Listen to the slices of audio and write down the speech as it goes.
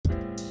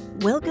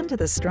Welcome to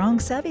the Strong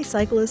Savvy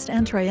Cyclist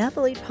and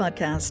Triathlete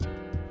podcast,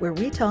 where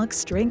we talk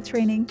strength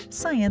training,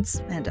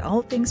 science, and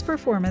all things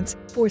performance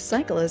for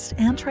cyclists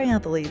and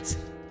triathletes,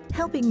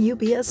 helping you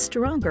be a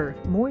stronger,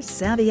 more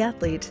savvy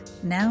athlete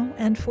now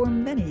and for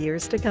many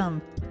years to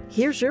come.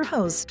 Here's your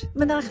host,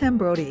 Menachem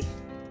Brody.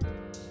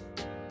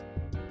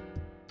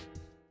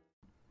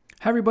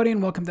 Hi, everybody,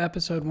 and welcome to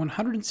episode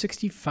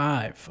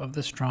 165 of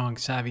the Strong,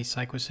 Savvy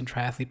Cyclist and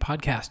Triathlete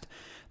podcast.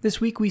 This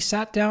week, we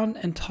sat down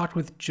and talked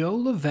with Joe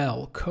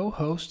Lavelle,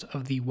 co-host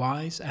of the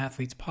Wise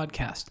Athletes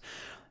podcast.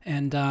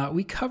 And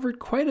we covered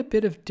quite a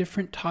bit of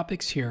different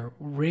topics here,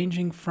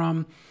 ranging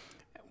from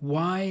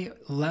why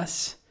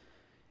less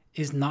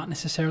is not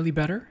necessarily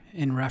better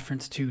in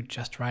reference to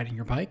just riding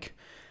your bike,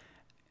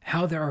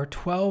 how there are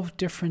 12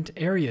 different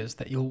areas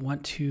that you'll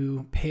want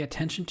to pay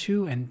attention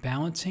to and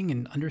balancing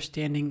and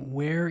understanding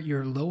where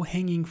your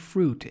low-hanging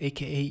fruit,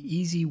 aka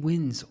easy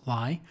wins,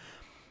 lie,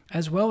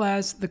 as well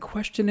as the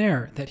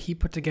questionnaire that he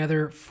put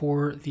together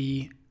for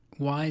the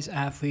Wise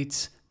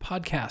Athletes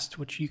podcast,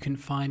 which you can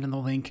find on the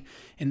link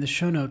in the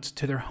show notes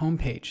to their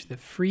homepage, the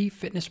free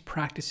fitness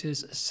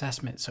practices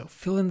assessment. So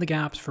fill in the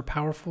gaps for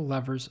powerful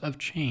levers of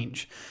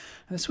change.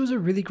 This was a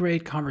really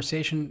great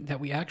conversation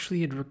that we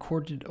actually had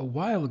recorded a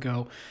while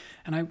ago,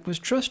 and I was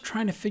just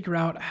trying to figure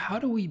out how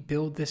do we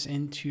build this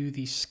into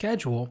the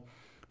schedule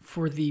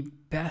for the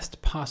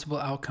best possible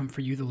outcome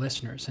for you, the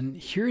listeners. And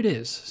here it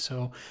is.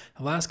 So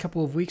the last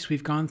couple of weeks,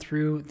 we've gone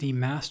through the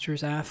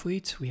Masters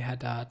athletes. We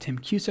had Tim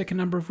Cusick a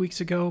number of weeks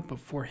ago.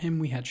 Before him,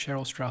 we had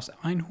Cheryl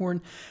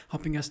Strauss-Einhorn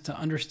helping us to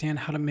understand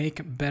how to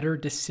make better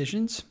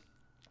decisions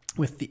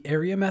with the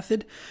area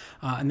method.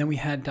 And then we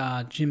had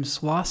Jim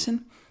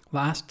Slauson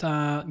last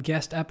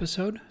guest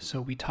episode.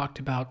 So we talked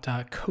about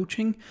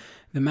coaching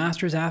the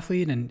Masters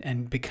athlete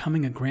and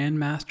becoming a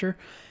Grandmaster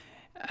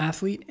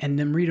athlete, and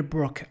Namrita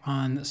Brooke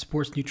on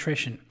sports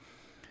nutrition.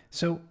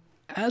 So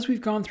as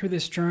we've gone through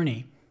this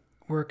journey,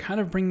 we're kind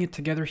of bringing it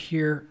together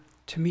here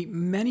to meet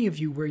many of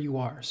you where you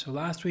are. So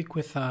last week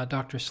with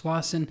Dr.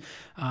 Slauson,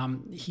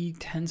 he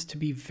tends to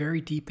be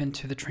very deep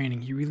into the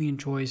training. He really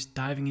enjoys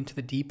diving into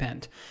the deep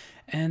end.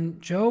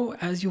 And Joe,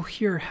 as you'll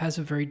hear, has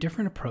a very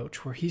different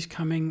approach where he's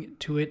coming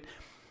to it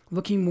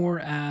looking more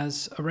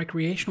as a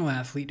recreational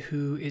athlete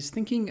who is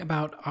thinking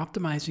about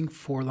optimizing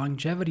for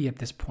longevity at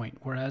this point.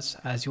 Whereas,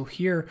 as you'll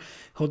hear,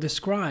 he'll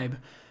describe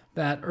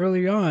that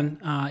early on,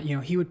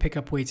 he would pick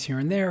up weights here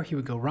and there. He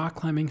would go rock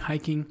climbing,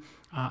 hiking,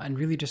 and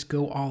really just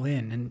go all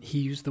in. And he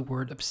used the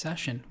word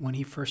obsession when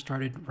he first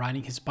started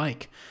riding his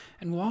bike.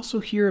 And we'll also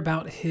hear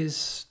about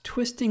his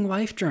twisting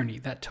life journey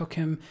that took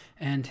him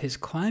and his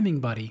climbing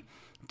buddy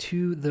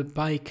to the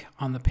bike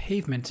on the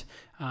pavement,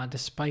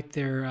 despite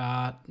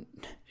their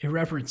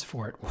irreverence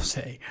for it, we'll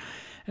say.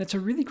 And it's a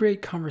really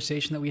great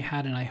conversation that we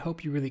had, and I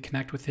hope you really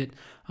connect with it.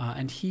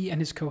 And he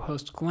and his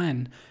co-host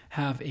Glenn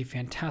have a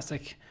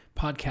fantastic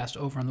podcast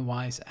over on the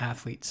Wise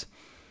Athletes.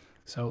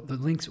 So the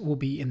links will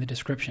be in the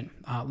description.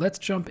 Let's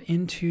jump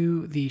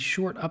into the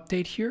short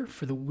update here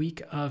for the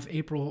week of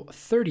April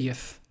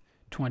 30th,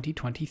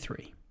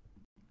 2023.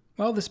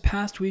 Well, this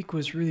past week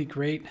was really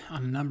great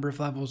on a number of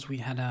levels. We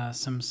had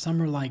some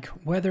summer-like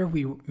weather.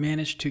 We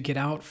managed to get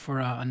out for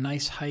a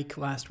nice hike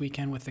last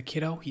weekend with the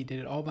kiddo. He did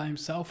it all by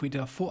himself. We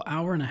did a full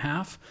hour and a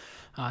half.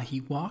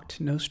 He walked,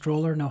 no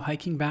stroller, no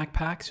hiking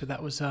backpack. So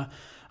that was a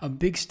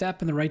big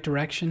step in the right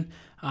direction.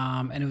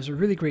 And it was a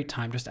really great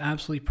time, just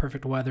absolutely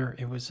perfect weather.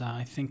 It was,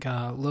 I think,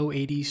 low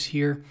 80s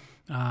here.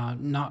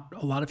 Not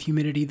a lot of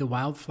humidity. The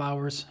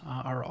wildflowers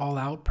are all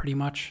out pretty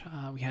much.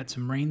 We had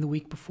some rain the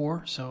week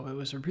before, so it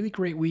was a really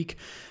great week.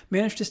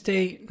 Managed to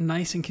stay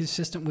nice and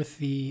consistent with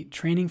the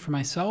training for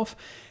myself.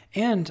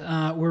 And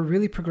we're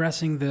really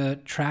progressing the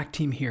track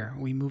team here.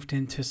 We moved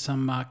into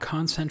some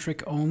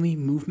concentric only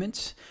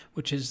movements,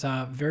 which is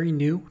very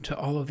new to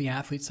all of the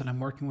athletes that I'm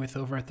working with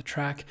over at the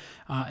track,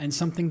 and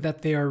something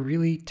that they are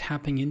really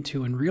tapping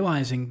into and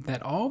realizing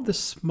that all of the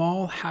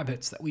small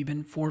habits that we've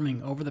been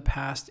forming over the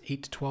past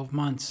 8 to 12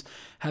 months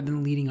have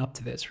been leading up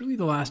to this, really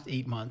the last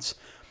 8 months.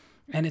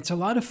 And it's a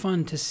lot of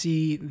fun to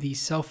see the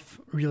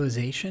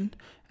self-realization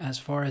as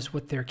far as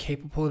what they're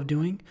capable of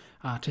doing,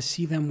 to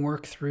see them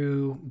work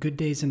through good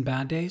days and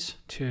bad days,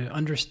 to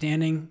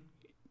understanding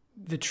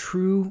the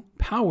true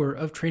power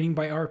of training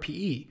by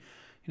RPE.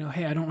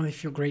 Hey, I don't really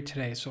feel great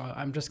today, so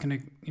I'm just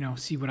going to,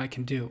 see what I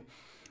can do.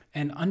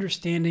 And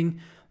understanding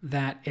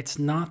that it's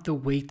not the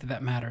weight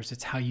that matters,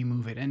 it's how you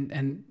move it.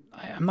 And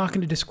I'm not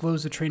going to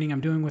disclose the training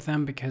I'm doing with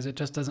them because it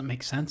just doesn't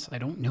make sense. I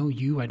don't know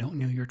you. I don't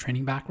know your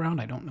training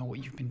background. I don't know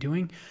what you've been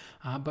doing.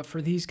 But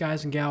for these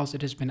guys and gals,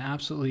 it has been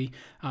absolutely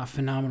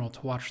phenomenal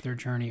to watch their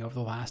journey over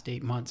the last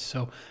 8 months.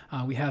 So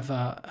we have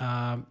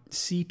a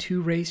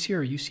C2 race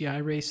here, a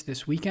UCI race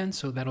this weekend.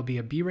 So that'll be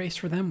a B race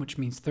for them, which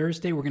means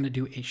Thursday we're going to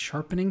do a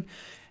sharpening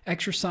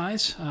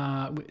exercise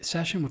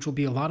session, which will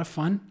be a lot of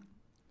fun.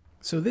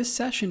 So this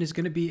session is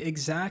going to be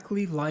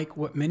exactly like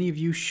what many of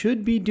you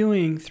should be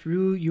doing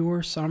through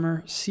your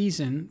summer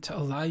season to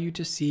allow you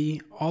to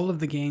see all of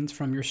the gains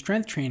from your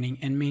strength training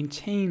and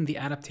maintain the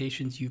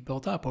adaptations you've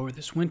built up over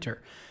this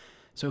winter.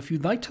 So if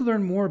you'd like to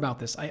learn more about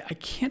this, I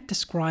can't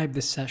describe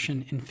this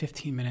session in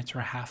 15 minutes or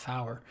a half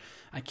hour.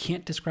 I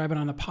can't describe it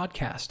on a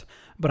podcast,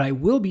 but I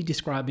will be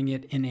describing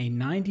it in a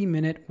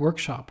 90-minute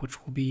workshop,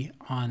 which will be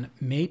on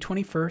May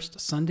 21st,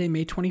 Sunday,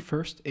 May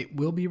 21st. It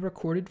will be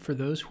recorded for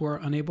those who are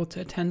unable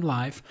to attend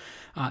live.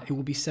 It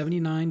will be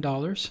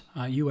 $79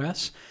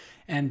 US.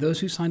 And those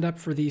who signed up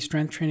for the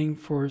Strength Training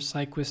for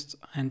Cyclists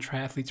and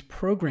Triathletes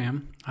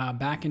program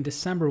back in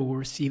December will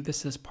receive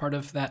this as part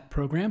of that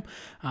program.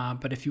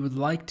 But if you would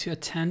like to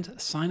attend,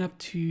 sign up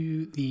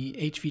to the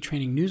HV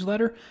Training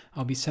newsletter.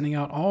 I'll be sending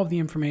out all of the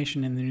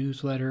information in the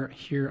newsletter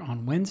here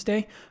on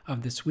Wednesday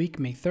of this week,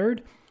 May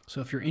 3rd.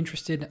 So if you're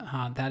interested,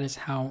 that is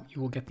how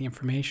you will get the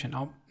information.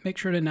 I'll make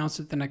sure to announce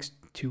it the next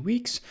 2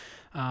 weeks,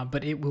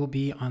 but it will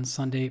be on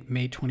Sunday,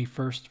 May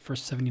 21st for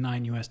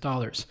 $79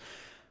 US.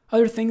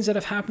 Other things that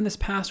have happened this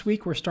past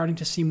week, we're starting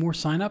to see more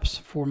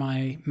signups for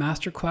my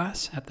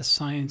masterclass at the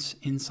Science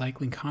in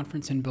Cycling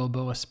Conference in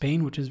Bilbao,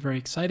 Spain, which is very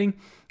exciting.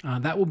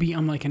 That will be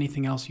unlike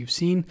anything else you've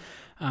seen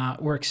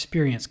or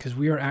experienced, because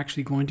we are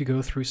actually going to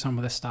go through some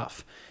of this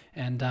stuff.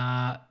 And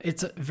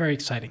it's very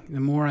exciting.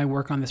 The more I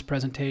work on this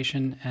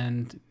presentation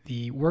and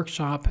the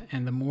workshop,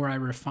 and the more I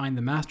refine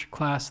the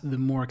masterclass, the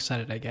more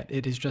excited I get.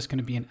 It is just going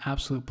to be an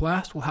absolute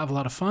blast. We'll have a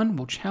lot of fun.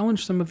 We'll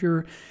challenge some of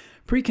your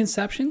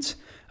preconceptions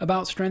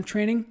about strength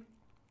training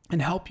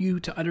and help you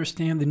to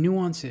understand the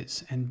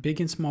nuances and big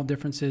and small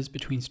differences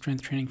between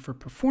strength training for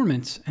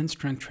performance and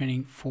strength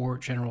training for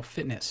general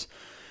fitness.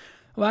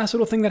 The last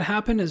little thing that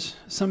happened is,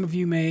 some of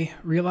you may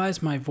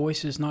realize my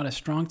voice is not as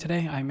strong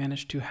today. I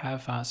managed to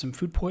have some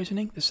food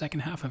poisoning the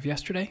second half of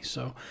yesterday,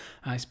 so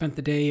I spent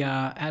the day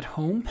at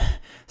home,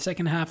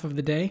 second half of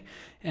the day,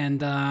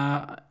 and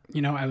I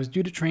was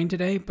due to train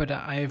today, but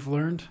I've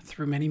learned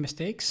through many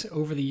mistakes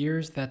over the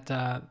years that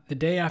the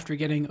day after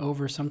getting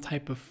over some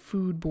type of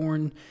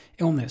foodborne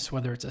illness,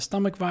 whether it's a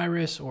stomach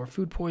virus or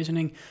food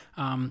poisoning,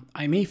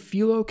 I may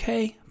feel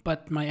okay,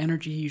 but my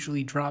energy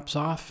usually drops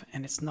off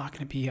and it's not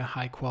going to be a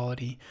high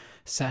quality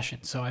session.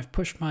 So I've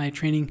pushed my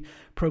training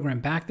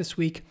program back this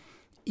week,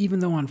 even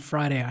though on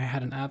Friday I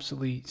had an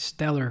absolutely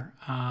stellar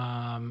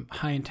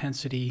high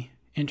intensity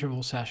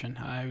interval session.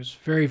 I was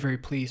very, very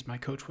pleased. My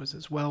coach was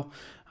as well.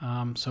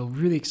 So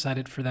really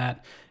excited for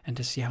that and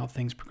to see how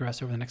things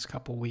progress over the next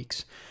couple of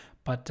weeks.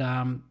 But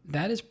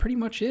that is pretty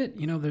much it.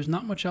 There's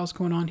not much else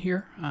going on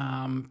here.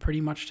 Pretty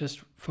much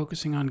just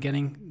focusing on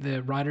getting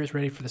the riders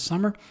ready for the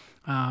summer.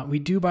 We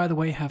do, by the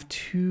way, have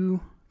 2,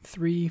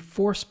 3,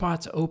 4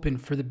 spots open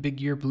for the Big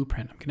Year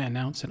Blueprint. I'm going to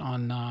announce it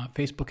on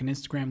Facebook and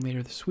Instagram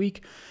later this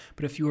week.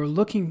 But if you are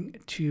looking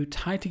to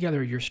tie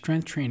together your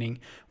strength training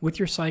with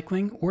your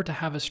cycling, or to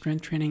have a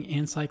strength training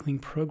and cycling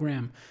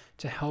program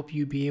to help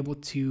you be able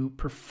to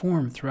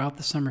perform throughout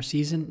the summer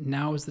season,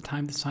 now is the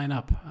time to sign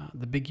up.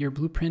 The Big Year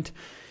Blueprint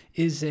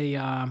is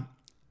a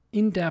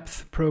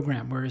in-depth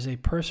program, where is a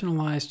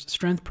personalized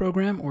strength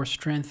program, or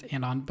strength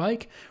and on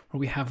bike, where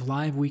we have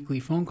live weekly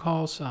phone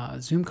calls,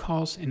 Zoom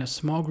calls in a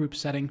small group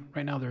setting.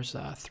 Right now there's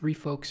 3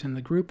 folks in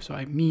the group, so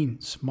I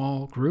mean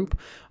small group,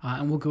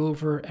 and we'll go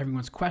over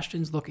everyone's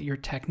questions, look at your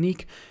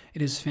technique.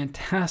 It is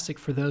fantastic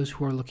for those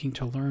who are looking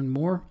to learn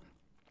more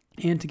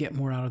and to get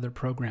more out of their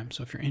program.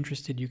 So if you're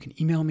interested, you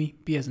can email me,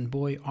 B as in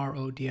boy,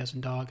 R-O-D as in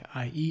dog,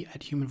 I-E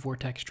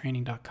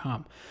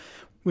 @humanvortextraining.com.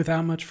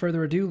 Without much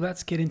further ado,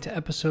 let's get into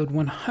episode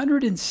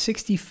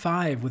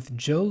 165 with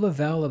Joe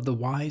Lavelle of the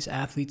Wise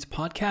Athletes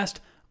podcast,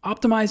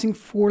 Optimizing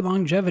for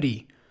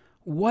Longevity.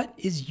 What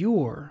is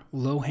your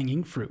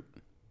low-hanging fruit?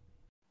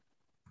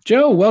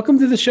 Joe, welcome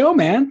to the show,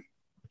 man.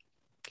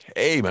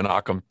 Hey,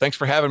 Menachem. Thanks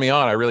for having me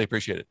on. I really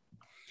appreciate it.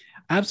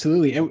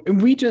 Absolutely.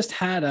 And we just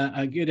had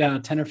a good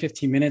 10 or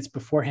 15 minutes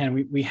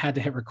beforehand. We had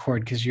to hit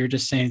record because you're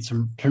just saying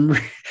some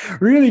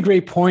really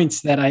great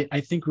points that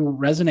I think will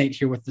resonate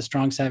here with the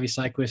Strong Savvy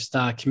Cyclist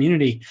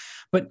community.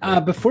 But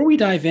before we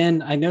dive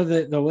in, I know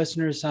that the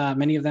listeners,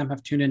 many of them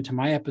have tuned into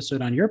my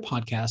episode on your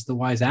podcast, the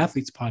Wise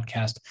Athletes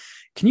podcast.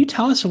 Can you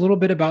tell us a little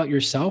bit about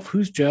yourself?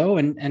 Who's Joe,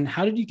 and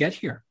how did you get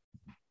here?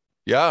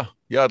 Yeah,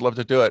 I'd love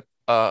to do it.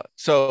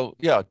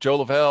 Joe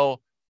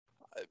Lavelle,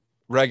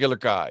 regular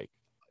guy.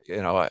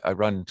 I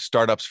run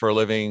startups for a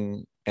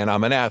living, and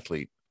I'm an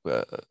athlete,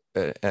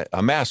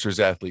 a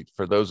master's athlete.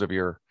 For those of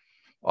your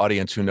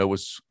audience who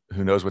knows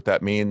what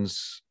that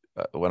means,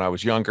 when I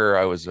was younger,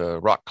 I was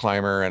a rock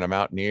climber and a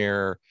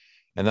mountaineer,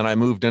 and then I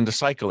moved into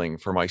cycling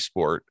for my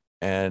sport.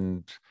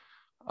 And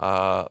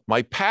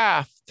my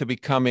path to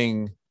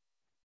becoming,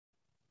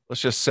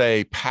 let's just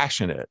say,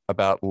 passionate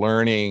about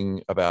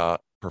learning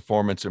about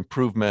performance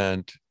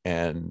improvement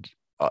and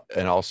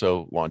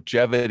also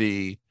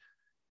longevity,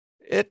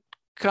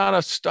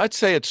 I'd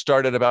say it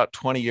started about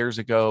 20 years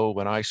ago,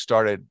 when I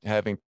started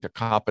having to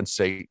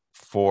compensate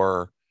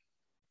for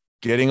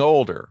getting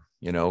older,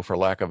 for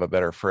lack of a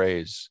better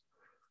phrase.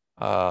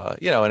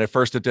 And at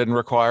first it didn't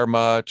require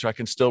much. I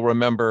can still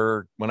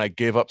remember when I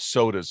gave up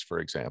sodas, for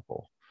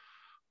example.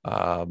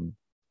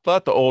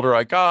 But the older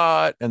I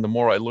got and the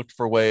more I looked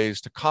for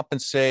ways to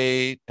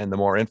compensate and the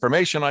more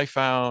information I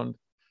found,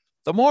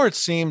 the more it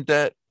seemed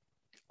that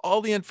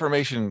all the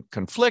information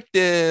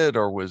conflicted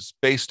or was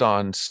based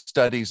on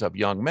studies of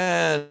young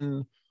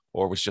men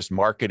or was just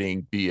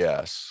marketing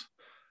BS.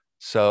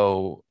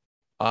 So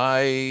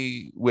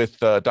I, with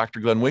Dr.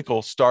 Glenn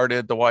Winkle,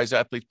 started the Wise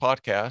Athlete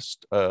podcast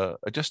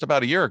just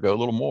about a year ago, a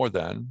little more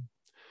than,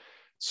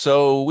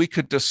 so we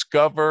could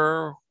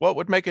discover what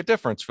would make a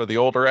difference for the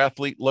older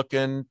athlete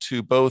looking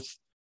to both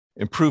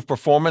improve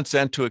performance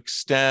and to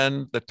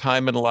extend the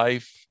time in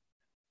life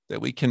that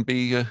we can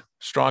be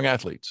strong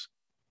athletes.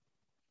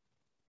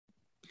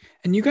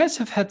 And you guys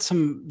have had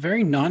some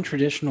very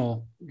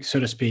non-traditional, so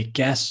to speak,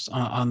 guests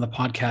on the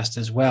podcast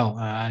as well.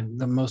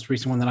 The most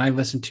recent one that I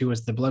listened to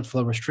was the blood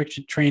flow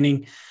restricted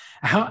training.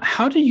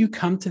 How do you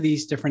come to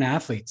these different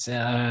athletes,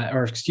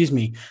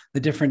 the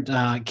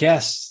different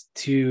guests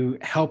to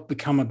help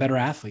become a better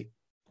athlete?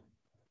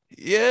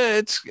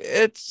 Yeah,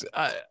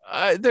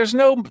 there's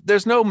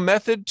no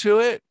method to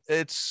it.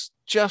 It's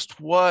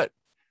just what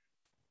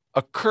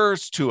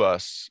occurs to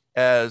us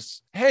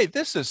as, hey,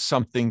 this is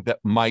something that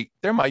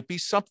there might be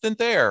something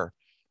there,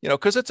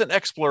 because it's an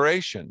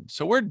exploration.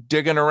 So we're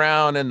digging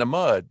around in the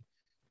mud,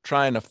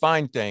 trying to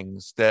find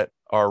things that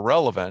are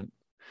relevant.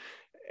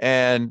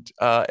 And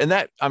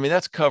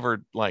that's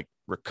covered like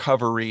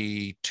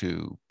recovery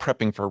to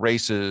prepping for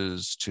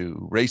races,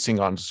 to racing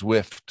on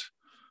Zwift,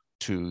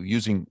 to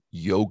using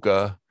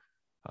yoga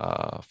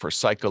for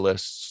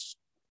cyclists.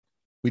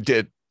 We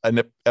did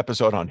an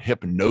episode on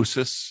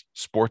hypnosis,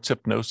 sports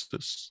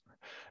hypnosis,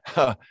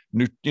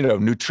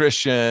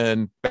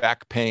 nutrition,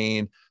 back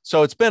pain.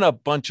 So it's been a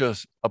bunch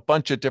of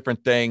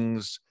different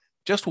things,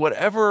 just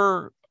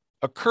whatever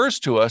occurs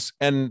to us.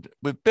 And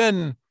we've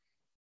been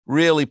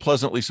really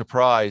pleasantly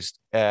surprised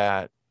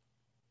at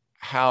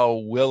how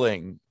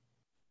willing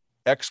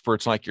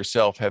experts like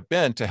yourself have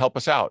been to help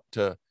us out,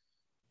 to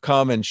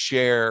come and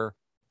share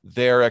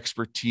their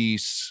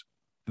expertise,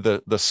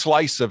 the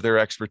slice of their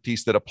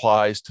expertise that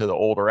applies to the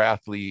older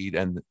athlete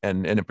and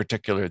in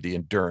particular the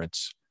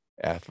endurance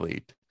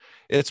athlete.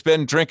 It's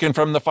been drinking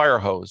from the fire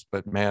hose,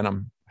 but man,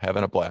 I'm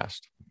having a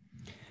blast.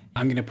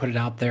 I'm going to put it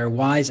out there,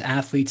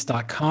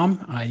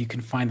 wiseathletes.com. You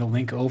can find the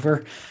link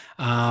over.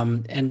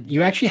 And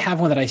you actually have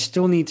one that I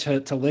still need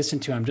to listen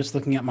to. I'm just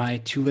looking at my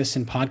to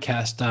listen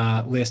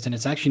podcast list, and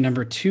it's actually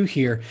number 2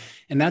 here.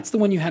 And that's the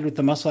one you had with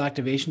the muscle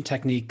activation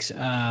techniques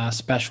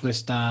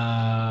specialist,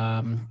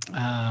 Rhonda.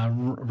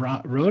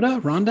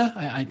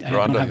 I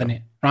don't have the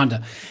name.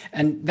 Rhonda.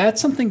 And that's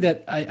something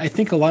that I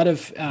think a lot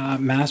of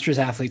masters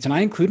athletes, and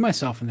I include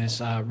myself in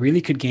this, really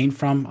could gain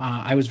from.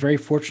 I was very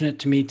fortunate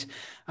to meet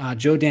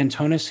Joe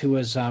D'Antonis, who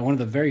was one of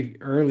the very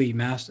early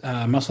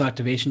muscle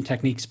activation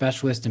technique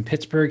specialists in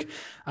Pittsburgh.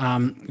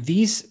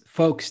 These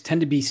folks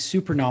tend to be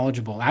super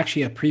knowledgeable.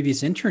 Actually, a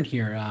previous intern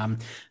here,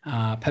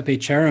 Pepe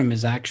Cherim,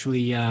 is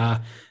actually, or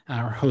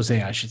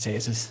Jose, I should say,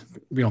 is his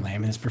real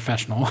name, his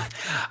professional,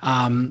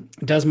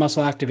 does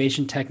muscle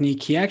activation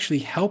technique. He actually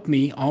helped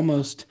me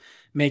almost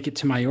make it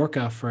to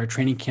Mallorca for a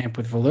training camp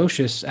with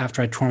Velocious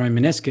after I tore my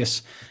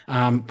meniscus.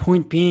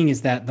 Point being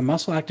is that the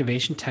muscle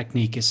activation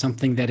technique is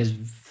something that is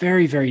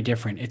very, very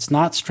different. It's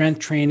not strength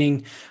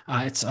training.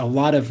 It's a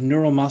lot of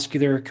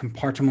neuromuscular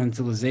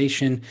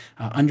compartmentalization,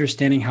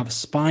 understanding how the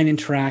spine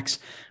interacts.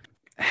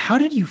 How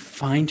did you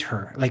find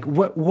her? Like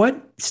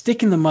what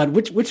stick in the mud,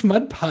 which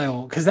mud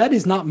pile? Because that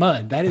is not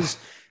mud. That is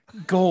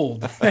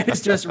gold. That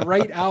is just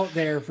right out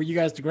there for you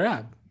guys to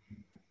grab.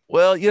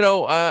 Well,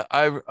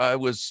 I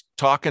was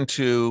talking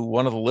to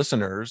one of the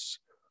listeners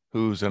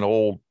who's an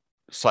old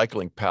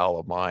cycling pal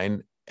of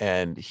mine,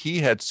 and he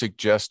had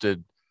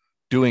suggested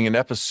doing an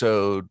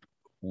episode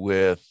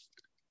with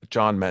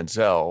John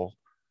Manziel,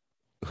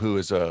 who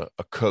is a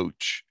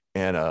coach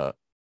and a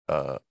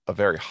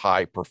very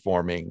high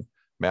performing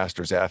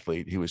masters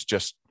athlete. He was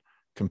just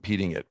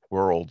competing at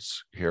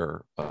Worlds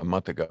here a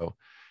month ago.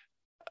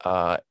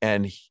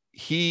 And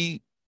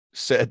he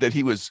said that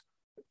he was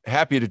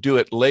happy to do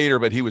it later,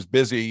 but he was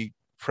busy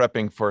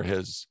prepping for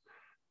his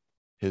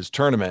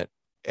tournament,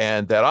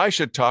 and that I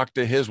should talk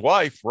to his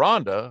wife,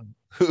 Rhonda,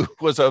 who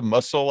was a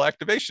muscle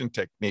activation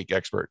technique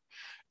expert.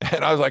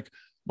 And I was like,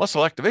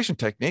 muscle activation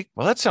technique?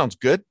 Well, that sounds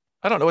good.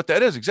 I don't know what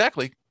that is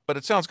exactly, but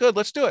it sounds good.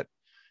 Let's do it.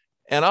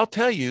 And I'll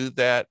tell you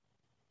that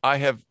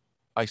I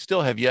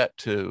still have yet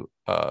to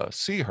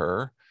see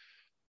her,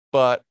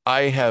 but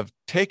I have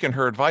taken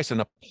her advice and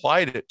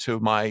applied it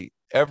to my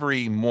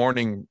every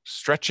morning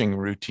stretching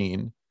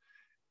routine.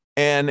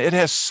 And it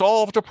has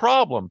solved a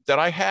problem that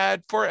I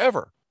had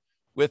forever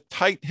with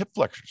tight hip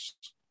flexors.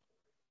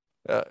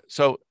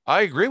 So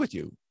I agree with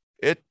you.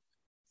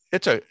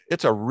 It's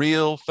a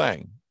real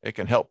thing. It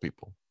can help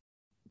people.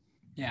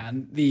 Yeah,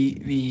 and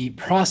the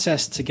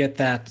process to get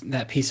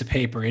that piece of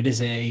paper, it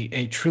is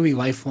a truly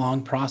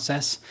lifelong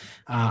process.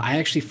 I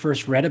actually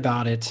first read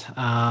about it.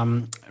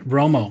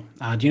 Romo,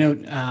 do you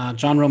know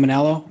John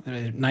Romanello,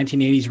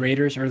 1980s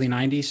Raiders, early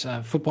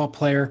 90s football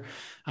player?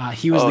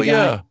 He was the guy.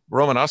 Yeah,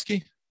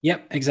 Romanowski.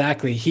 Yep,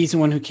 exactly. He's the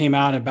one who came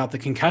out about the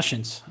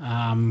concussions.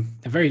 A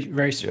very,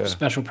 very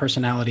special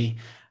personality.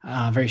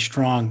 very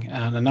strong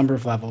on a number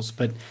of levels.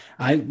 But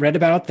I read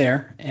about it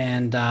there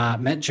and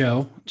met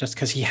Joe just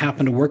because he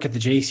happened to work at the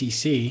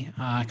JCC.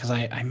 Because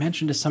I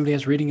mentioned to somebody I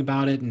was reading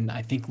about it, and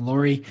I think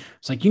Lori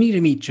was like, "You need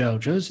to meet Joe.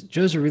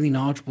 Joe's a really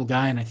knowledgeable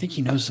guy, and I think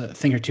he knows a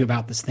thing or two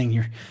about this thing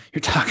you're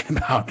talking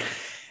about."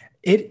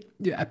 It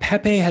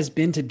Pepe has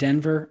been to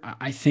Denver.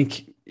 I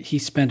think he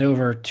spent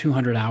over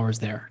 200 hours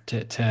there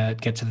to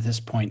get to this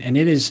point, and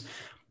it is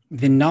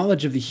the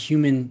knowledge of the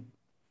human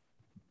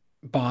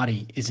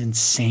body is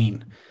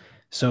insane.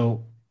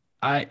 So,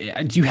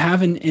 do you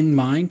have in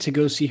mind to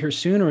go see her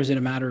soon, or is it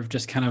a matter of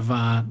just kind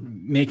of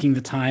making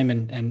the time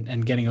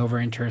and getting over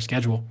into her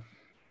schedule?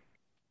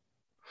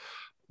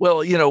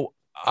 Well,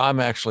 I'm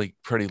actually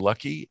pretty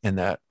lucky in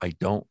that I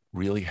don't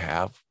really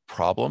have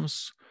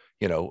problems.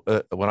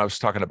 When I was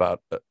talking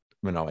about,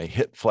 my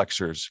hip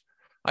flexors,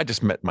 I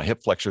just met my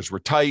hip flexors were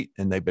tight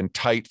and they've been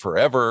tight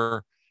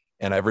forever.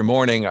 And every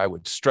morning I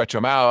would stretch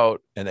them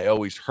out and they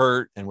always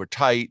hurt and were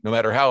tight. No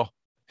matter how,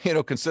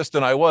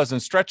 consistent I was in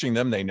stretching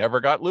them, they never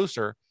got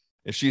looser.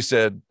 And she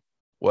said,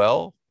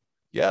 well,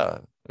 yeah,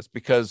 it's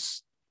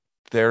because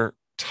they're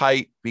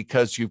tight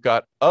because you've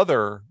got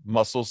other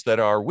muscles that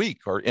are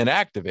weak or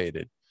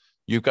inactivated.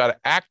 You've got to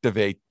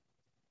activate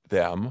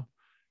them,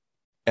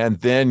 and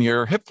then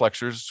your hip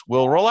flexors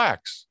will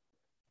relax.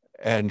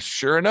 And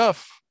sure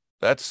enough,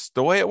 that's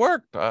the way it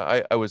worked.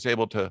 I was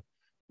able to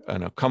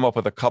come up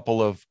with a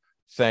couple of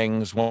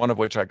things, one of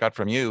which I got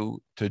from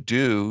you to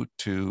do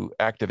to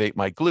activate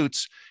my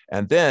glutes.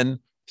 And then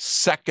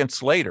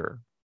seconds later,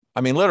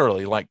 I mean,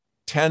 literally like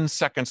 10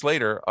 seconds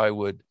later, I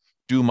would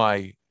do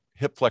my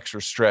hip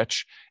flexor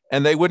stretch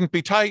and they wouldn't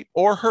be tight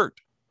or hurt.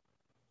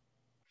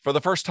 For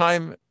the first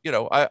time,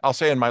 I'll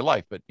say in my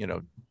life, but,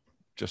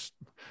 just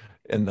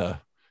in the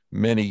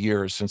many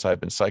years since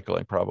I've been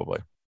cycling, probably.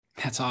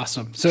 That's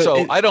awesome.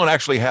 So I don't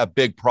actually have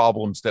big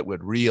problems that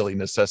would really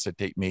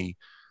necessitate me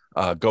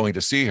going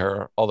to see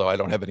her, although I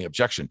don't have any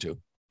objection to.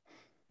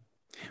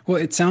 Well,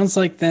 it sounds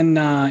like then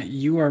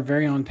you are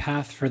very on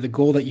path for the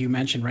goal that you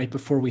mentioned right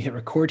before we hit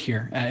record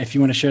here. If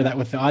you want to share that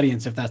with the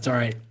audience, if that's all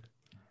right.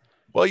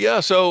 Well, yeah.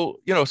 So,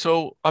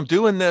 so I'm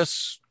doing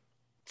this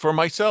for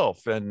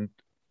myself and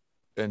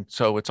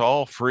so it's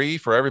all free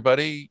for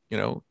everybody,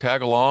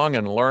 tag along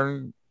and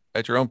learn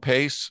at your own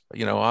pace.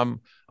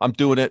 I'm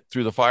doing it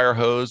through the fire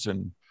hose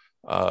and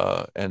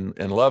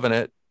loving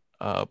it.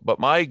 But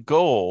my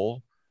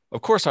goal,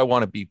 of course, I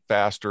want to be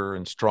faster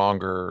and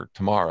stronger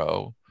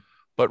tomorrow,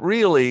 but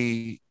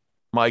really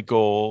my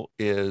goal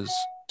is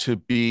to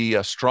be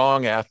a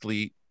strong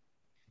athlete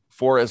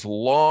for as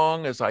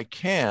long as I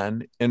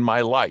can in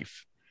my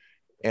life.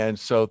 And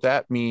so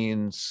that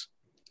means,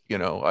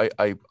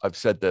 I've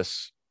said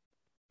this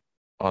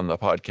on the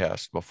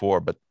podcast before,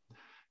 but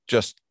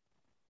just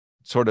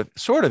sort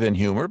of in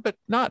humor, but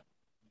not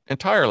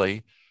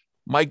entirely.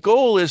 My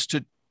goal is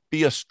to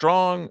be a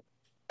strong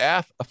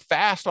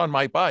fast on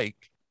my bike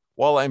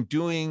while I'm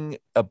doing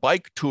a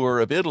bike tour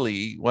of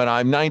Italy when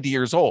I'm 90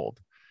 years old.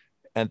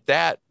 And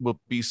that will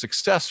be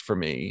success for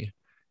me.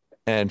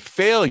 And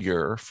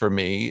failure for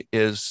me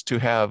is to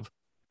have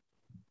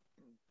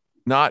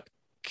not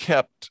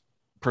kept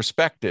my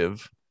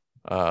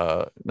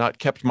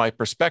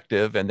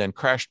perspective and then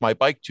crashed my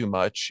bike too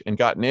much and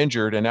gotten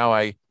injured. And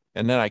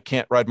then I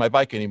can't ride my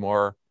bike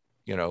anymore,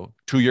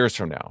 2 years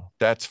from now.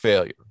 That's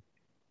failure.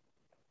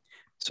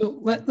 So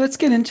let's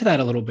get into that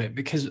a little bit,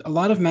 because a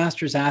lot of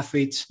masters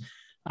athletes,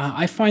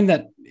 I find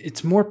that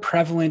it's more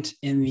prevalent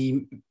in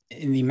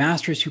the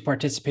masters who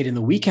participate in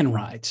the weekend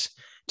rides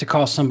to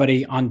call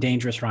somebody on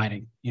dangerous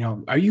riding.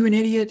 Are you an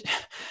idiot?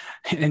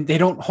 And they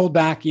don't hold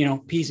back,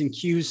 P's and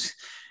Q's,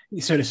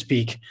 so to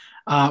speak.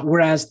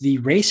 Whereas the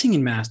racing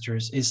in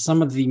masters is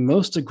some of the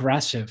most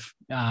aggressive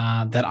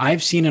that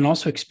I've seen and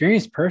also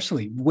experienced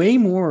personally, way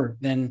more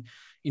than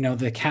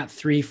the Cat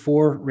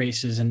 3-4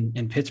 races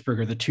in Pittsburgh,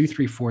 or the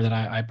 2-3-4 that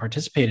I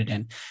participated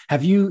in.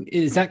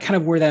 Is that kind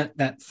of where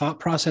that thought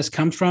process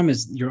comes from?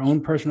 Is your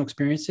own personal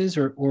experiences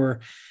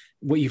or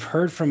what you've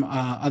heard from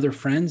other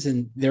friends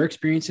and their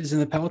experiences in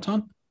the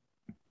Peloton?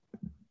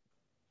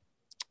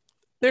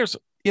 There's,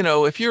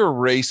 if you're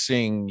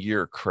racing,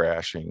 you're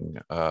crashing.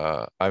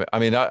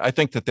 I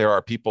think that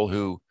there's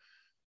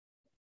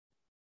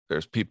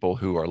people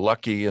who are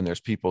lucky, and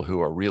there's people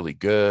who are really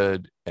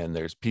good, and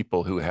there's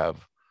people who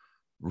have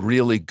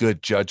really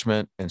good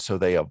judgment, and so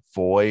they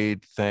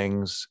avoid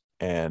things.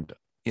 And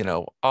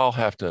I'll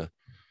have to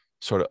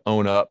sort of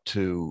own up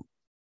to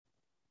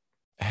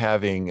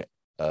having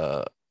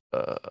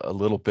a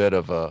little bit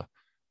of a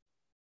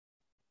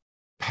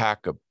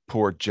pack of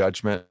poor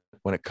judgment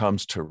when it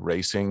comes to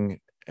racing,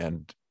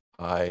 and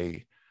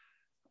I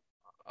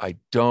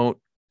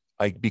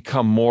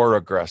become more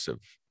aggressive,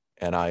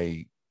 and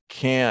I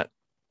can't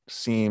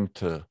seem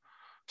to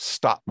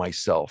stop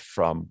myself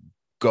from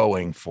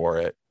going for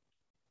it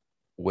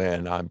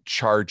when I'm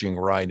charging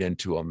right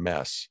into a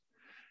mess.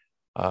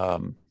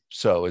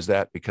 So is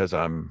that because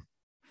I'm,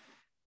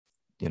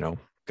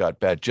 got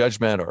bad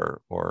judgment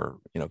or,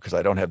 because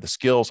I don't have the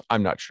skills?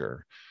 I'm not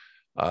sure.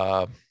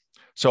 I'm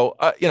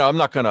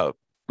not going to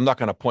I'm not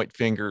going to point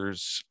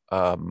fingers,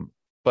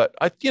 but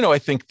I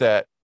think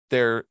that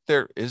there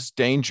is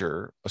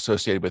danger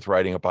associated with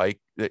riding a bike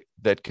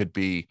that could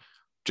be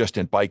just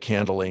in bike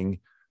handling,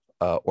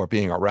 or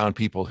being around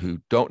people who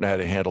don't know how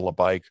to handle a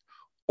bike,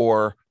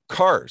 or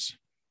cars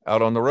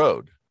out on the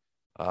road.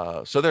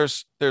 So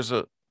there's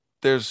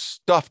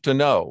stuff to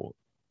know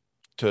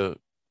to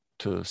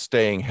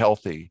staying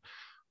healthy.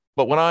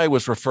 But when I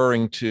was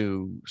referring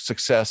to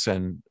success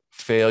and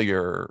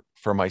failure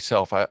for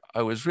myself,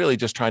 I was really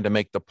just trying to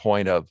make the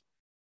point of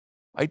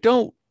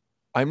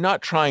I'm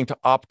not trying to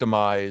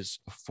optimize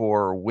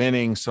for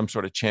winning some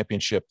sort of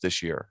championship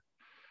this year.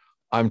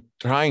 I'm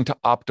trying to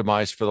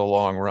optimize for the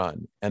long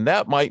run. And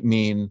that might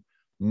mean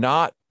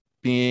not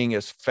being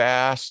as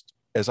fast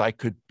as I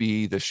could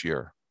be this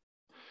year.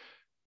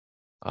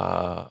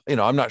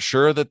 I'm not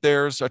sure that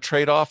there's a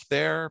trade-off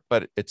there,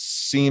 but it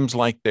seems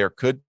like there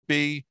could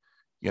be,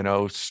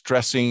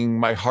 stressing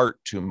my heart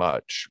too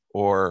much,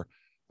 or,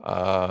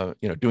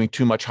 doing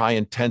too much high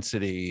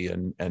intensity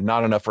and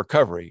not enough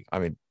recovery. I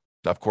mean,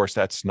 of course,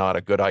 that's not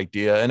a good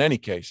idea in any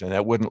case, and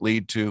that wouldn't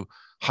lead to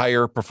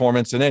higher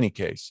performance in any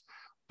case.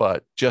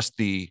 But just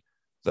the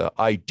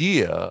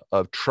idea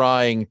of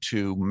trying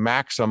to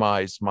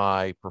maximize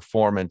my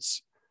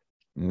performance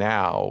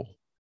now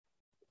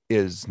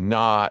is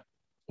not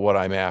what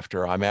I'm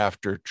after. I'm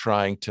after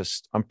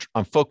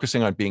I'm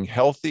focusing on being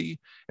healthy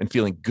and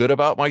feeling good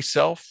about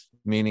myself,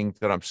 meaning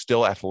that I'm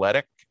still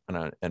athletic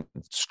and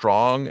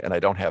strong, and I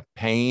don't have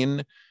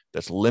pain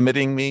that's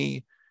limiting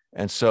me.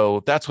 And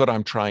so that's what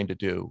I'm trying to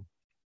do.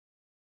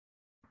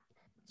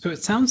 So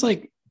it sounds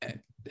like,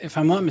 if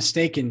I'm not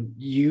mistaken,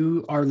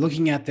 you are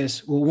looking at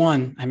this. Well,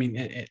 one, I mean,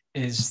 it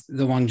is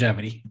the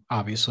longevity,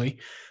 obviously,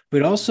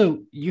 but also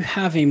you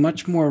have a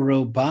much more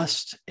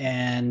robust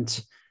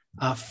and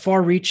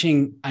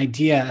far-reaching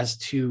idea as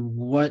to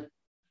what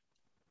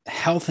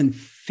health and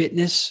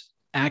fitness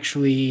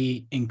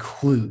actually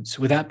includes.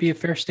 Would that be a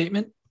fair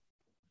statement?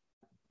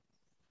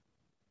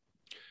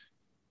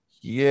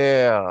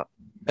 Yeah.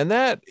 And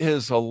that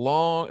is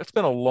it's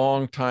been a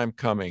long time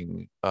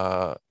coming.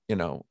 Not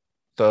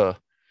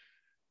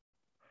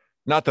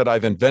that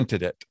I've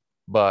invented it,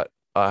 but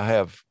I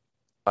have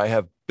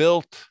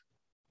built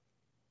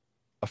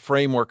a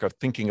framework of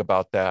thinking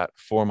about that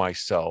for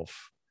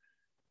myself.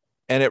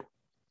 And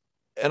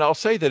I'll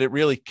say that it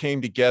really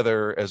came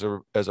together as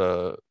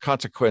a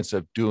consequence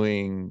of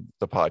doing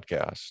the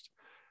podcast.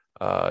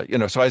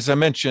 So as I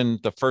mentioned,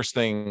 the first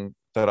thing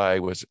that I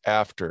was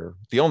after,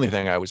 the only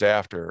thing I was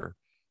after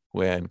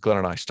when Glenn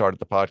and I started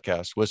the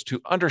podcast, was to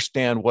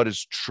understand what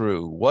is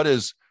true. What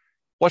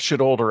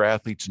should older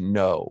athletes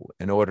know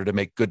in order to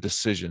make good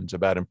decisions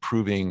about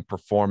improving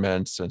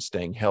performance and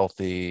staying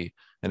healthy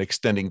and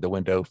extending the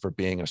window for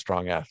being a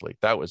strong athlete?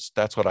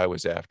 That's what I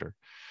was after.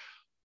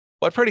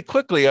 But pretty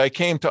quickly, I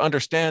came to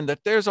understand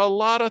that there's a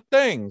lot of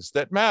things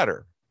that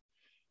matter.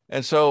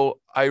 And so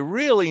I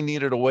really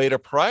needed a way to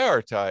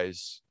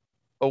prioritize,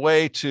 a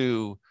way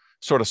to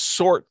sort of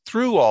sort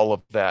through all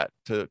of that,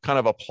 to kind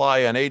of apply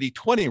an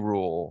 80-20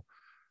 rule.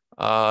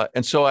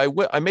 And so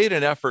I made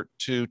an effort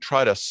to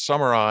try to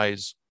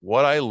summarize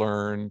what I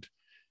learned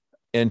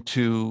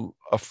into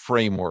a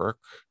framework,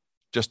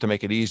 just to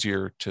make it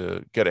easier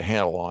to get a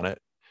handle on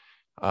it,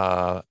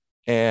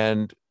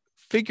 and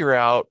figure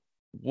out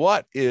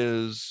what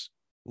is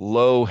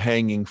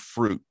low-hanging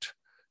fruit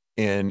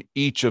in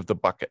each of the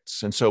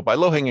buckets. And so by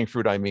low-hanging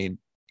fruit, I mean,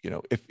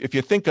 if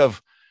you think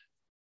of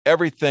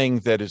everything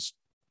that is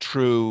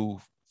true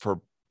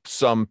for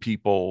some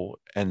people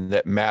and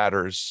that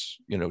matters,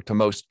 to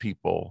most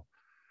people,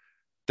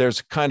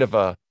 there's kind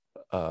of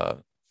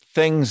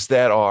things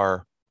that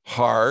are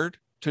hard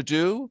to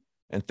do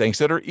and things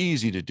that are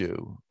easy to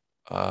do,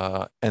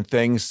 and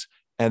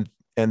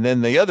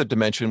then the other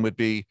dimension would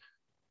be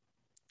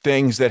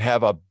things that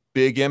have a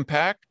big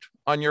impact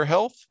on your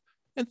health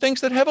and things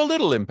that have a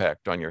little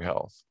impact on your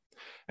health.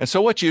 And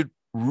so what you'd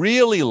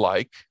really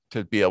like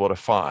to be able to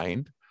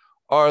find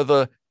are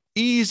the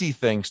easy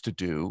things to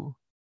do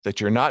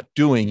that you're not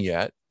doing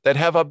yet that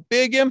have a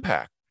big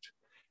impact.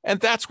 And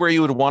that's where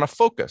you would want to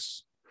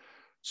focus.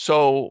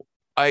 So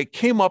I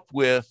came up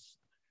with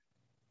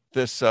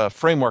this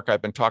framework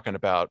I've been talking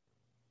about,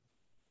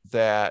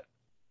 and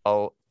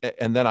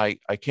then I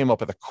came up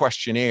with a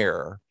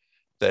questionnaire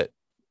that,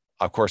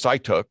 of course, I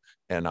took,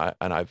 and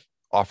I've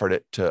offered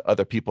it to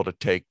other people to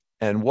take.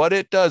 And what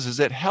it does is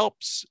it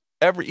helps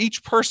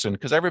each person,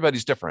 because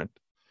everybody's different,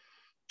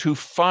 to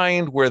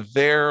find where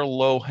their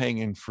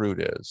low-hanging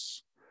fruit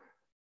is,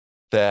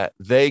 that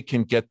they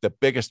can get the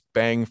biggest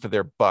bang for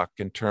their buck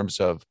in terms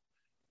of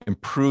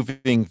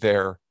improving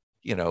their,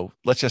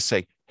 let's just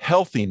say,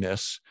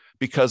 healthiness,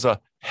 because a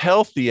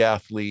healthy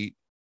athlete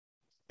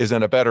is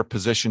in a better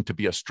position to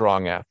be a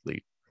strong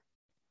athlete.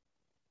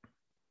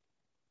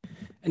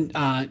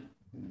 And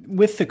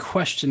with the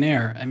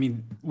questionnaire, I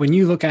mean, when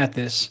you look at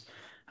this,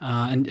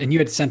 and you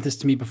had sent this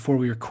to me before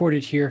we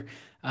recorded here,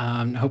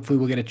 hopefully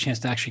we'll get a chance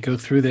to actually go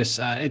through this.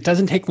 It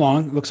doesn't take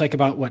long. It looks like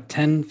about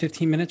 10,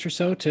 15 minutes or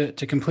so to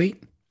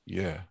complete.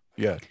 Yeah.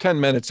 10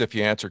 minutes if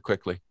you answer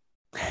quickly.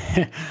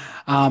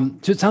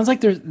 So it sounds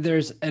like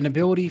there's an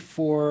ability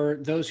for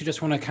those who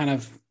just want to kind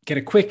of get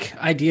a quick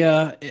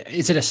idea.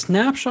 Is it a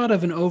snapshot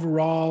of an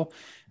overall,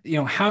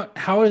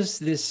 how is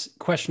this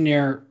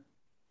questionnaire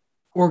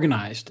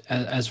organized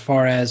as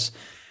far as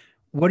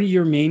what are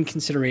your main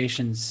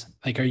considerations?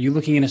 Like, are you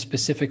looking in a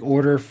specific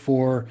order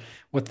for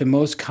what the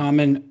most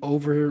common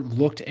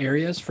overlooked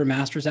areas for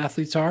masters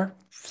athletes are,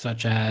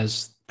 such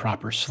as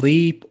proper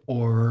sleep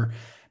or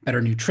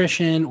better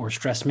nutrition or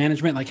stress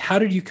management? Like, how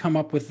did you come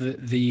up with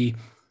the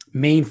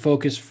main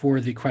focus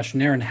for the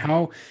questionnaire, and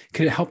how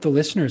could it help the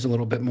listeners a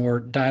little bit more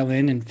dial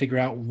in and figure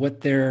out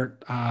what their,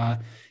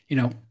 you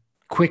know,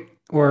 quick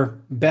or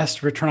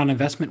best return on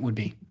investment would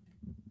be?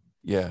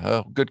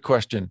 Yeah, good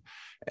question.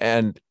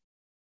 And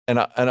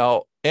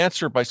I'll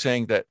answer by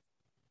saying that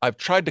I've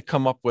tried to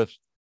come up with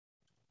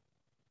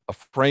a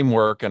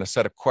framework and a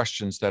set of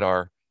questions that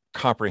are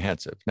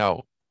comprehensive.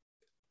 Now,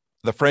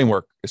 the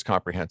framework is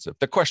comprehensive.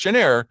 The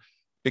questionnaire,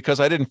 because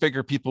I didn't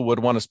figure people would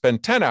want to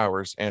spend 10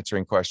 hours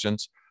answering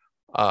questions,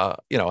 I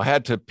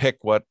had to pick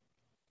what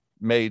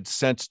made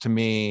sense to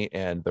me,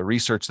 and the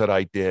research that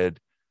I did,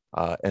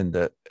 and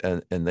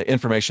the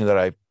information that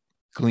I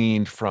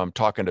gleaned from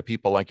talking to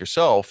people like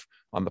yourself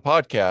on the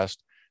podcast,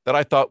 that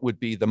I thought would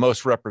be the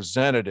most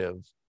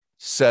representative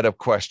set of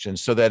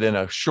questions, so that in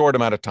a short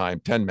amount of time,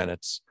 10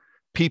 minutes,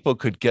 people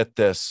could get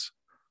this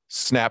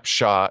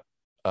snapshot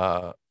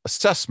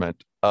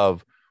assessment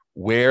of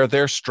where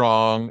they're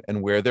strong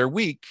and where they're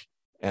weak,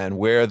 and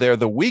where they're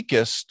the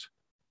weakest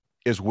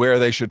is where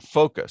they should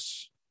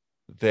focus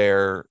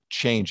their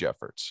change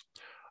efforts.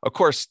 Of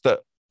course,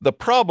 the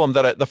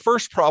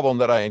first problem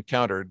that I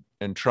encountered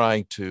in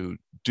trying to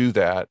do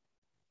that,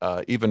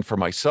 even for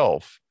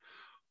myself,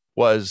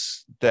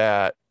 was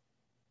that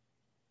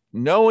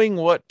knowing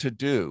what to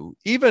do,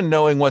 even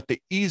knowing what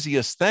the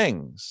easiest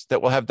things that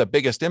will have the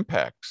biggest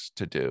impacts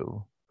to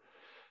do,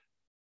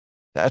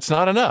 that's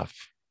not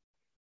enough,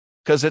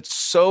 because it's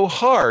so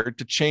hard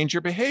to change your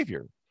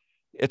behavior.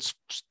 It's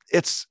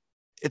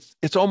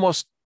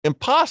almost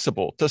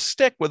impossible to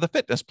stick with a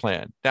fitness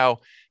plan. Now,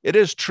 it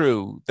is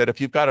true that if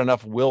you've got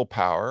enough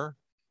willpower,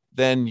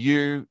 then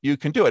you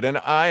can do it. And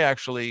I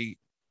actually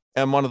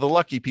am one of the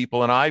lucky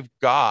people, and I've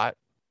got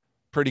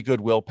pretty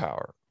good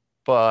willpower,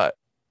 but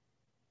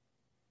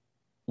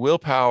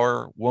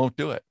willpower won't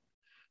do it.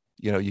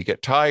 You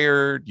get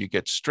tired, you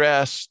get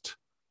stressed,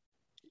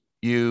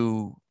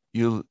 you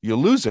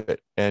lose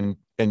it, and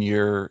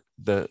you're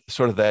the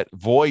sort of that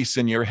voice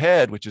in your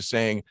head which is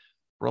saying,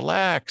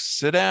 relax,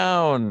 sit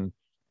down,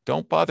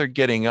 don't bother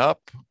getting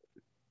up,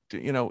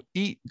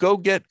 eat, go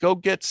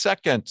get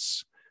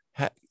seconds,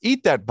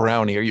 eat that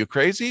brownie, are you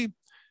crazy?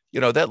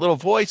 That little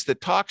voice that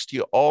talks to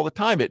you all the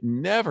time, it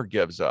never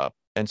gives up.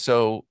 And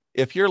so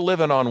if you're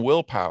living on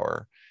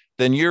willpower,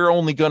 then you're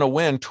only going to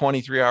win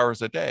 23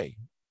 hours a day,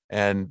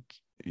 and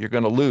you're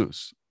going to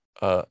lose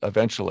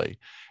eventually.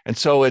 And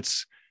so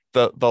it's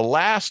the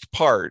last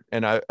part,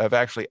 and I've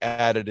actually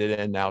added it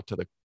in now to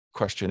the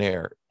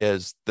questionnaire,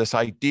 is this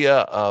idea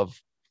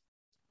of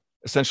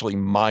essentially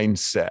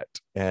mindset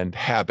and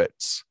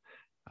habits,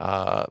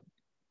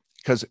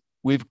 because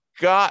we've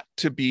got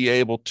to be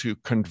able to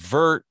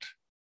convert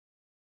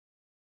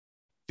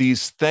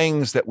these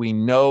things that we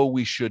know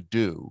we should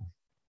do,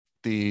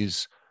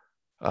 these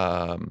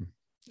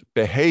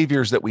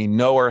behaviors that we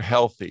know are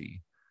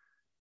healthy,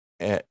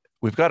 and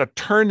we've got to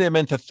turn them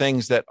into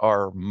things that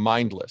are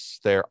mindless.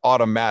 They're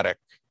automatic.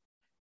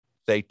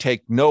 They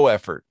take no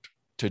effort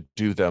to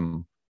do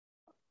them,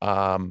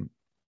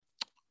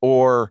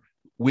 or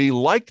we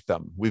like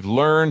them. We've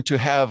learned to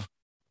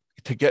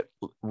get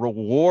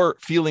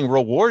feeling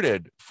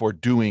rewarded for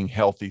doing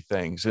healthy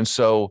things. And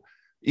so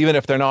even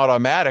if they're not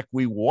automatic,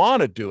 we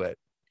want to do it.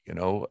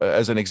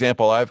 As an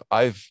example,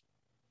 I've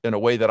in a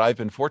way that I've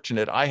been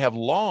fortunate, I have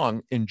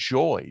long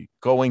enjoyed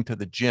going to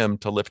the gym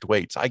to lift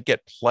weights. I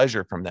get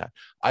pleasure from that.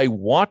 I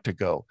want to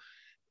go.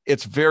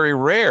 It's very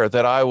rare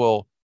that I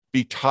will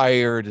be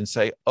tired and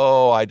say,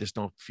 oh, I just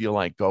don't feel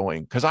like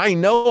going, because I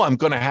know I'm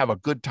going to have a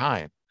good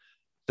time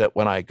that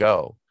when I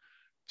go.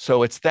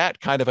 So it's that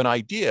kind of an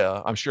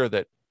idea. I'm sure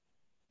that,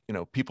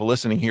 people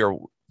listening here,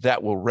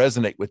 that will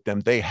resonate with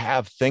them. They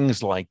have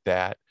things like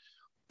that,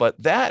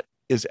 but that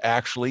is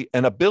actually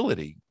an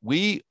ability.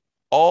 We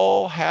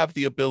all have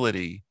the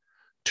ability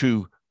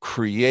to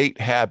create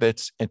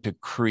habits and to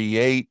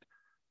create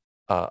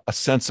a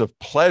sense of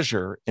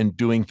pleasure in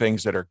doing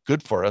things that are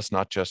good for us,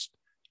 not just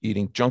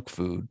eating junk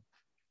food,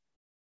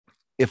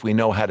 if we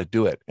know how to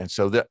do it. And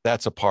so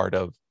that's a part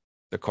of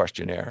the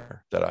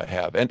questionnaire that I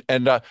have. And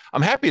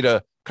I'm happy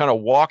to kind of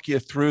walk you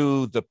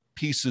through the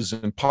pieces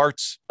and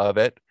parts of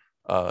it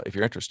if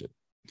you're interested.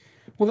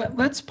 Well,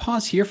 let's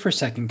pause here for a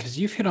second, because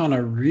you've hit on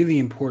a really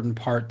important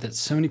part that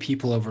so many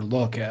people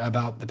overlook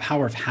about the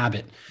power of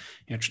habit.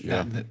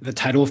 Yeah. The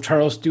title of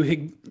Charles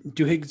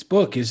Duhigg's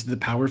book is The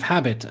Power of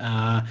Habit.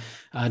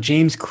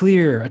 James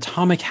Clear,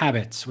 Atomic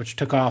Habits, which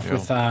took off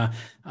Yeah.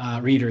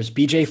 with readers.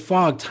 B.J.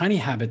 Fogg, Tiny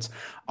Habits.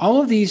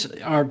 All of these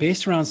are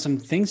based around some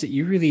things that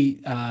you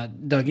really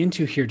dug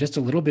into here just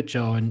a little bit,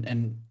 Joe,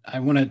 and I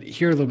want to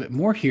hear a little bit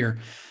more here.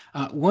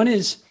 One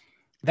is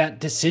that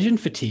decision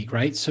fatigue,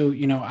 right? So,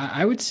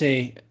 I would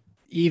say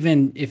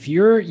even if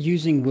you're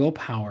using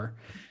willpower,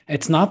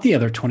 it's not the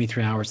other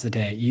 23 hours of the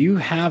day. You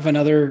have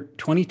another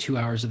 22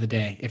 hours of the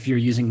day if you're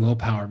using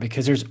willpower,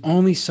 because there's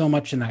only so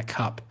much in that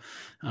cup.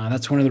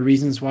 That's one of the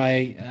reasons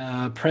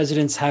why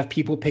presidents have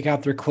people pick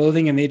out their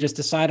clothing and they just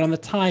decide on the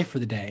tie for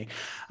the day.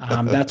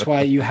 That's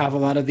why you have a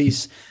lot of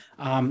these.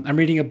 I'm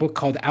reading a book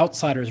called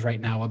Outsiders right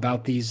now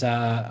about these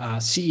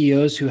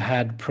CEOs who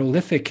had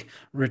prolific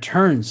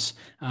returns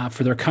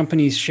for their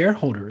company's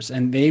shareholders,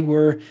 and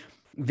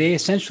they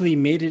essentially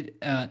made it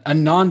a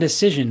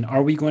non-decision.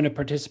 Are we going to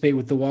participate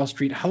with the Wall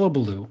Street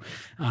hullabaloo?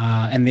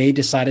 And they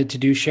decided to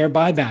do share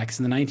buybacks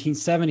in the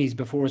 1970s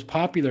before it was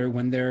popular,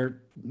 when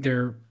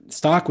their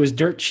stock was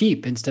dirt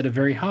cheap instead of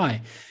very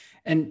high.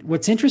 And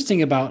what's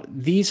interesting about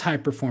these high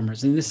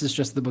performers, and this is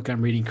just the book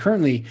I'm reading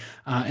currently,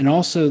 and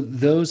also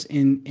those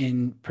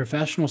in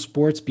professional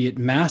sports, be it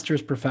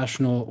master's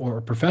professional or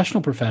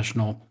professional,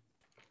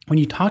 when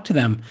you talk to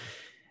them,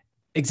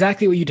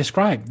 exactly what you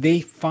described,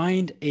 they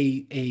find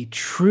a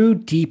true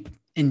deep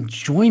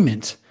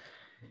enjoyment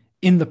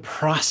in the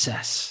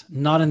process,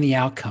 not in the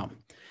outcome.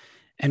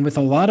 And with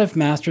a lot of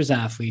masters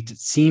athletes, it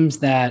seems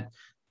that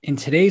in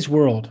today's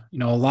world,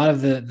 a lot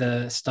of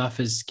the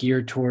stuff is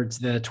geared towards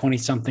the 20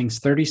 somethings,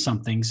 30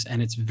 somethings,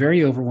 and it's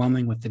very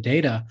overwhelming with the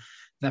data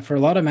that for a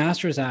lot of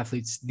masters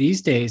athletes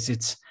these days,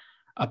 it's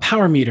a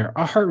power meter,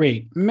 a heart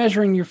rate,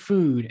 measuring your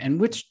food, and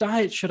which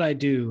diet should I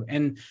do?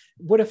 And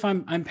what if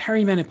I'm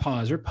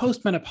perimenopause or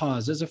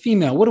postmenopause as a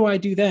female? What do I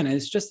do then? And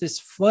it's just this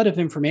flood of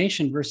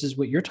information versus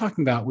what you're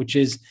talking about, which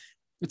is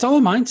it's all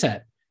a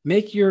mindset.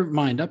 Make your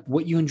mind up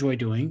what you enjoy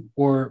doing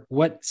or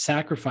what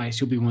sacrifice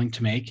you'll be willing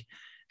to make,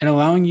 and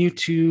allowing you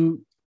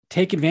to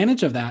take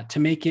advantage of that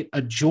to make it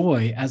a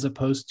joy as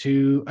opposed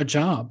to a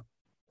job.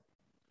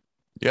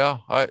 Yeah,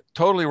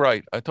 totally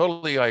right. I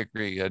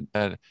agree.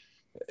 And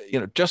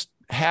just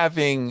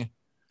having,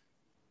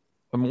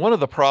 one of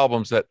the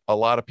problems that a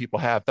lot of people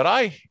have that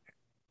I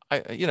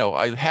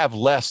have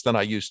less than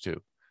I used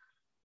to,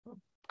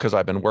 because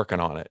I've been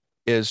working on it,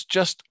 is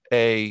just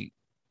a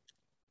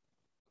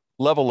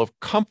level of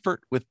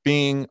comfort with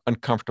being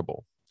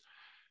uncomfortable.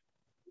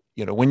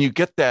 When you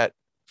get that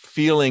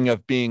feeling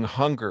of being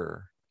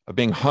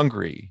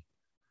hungry,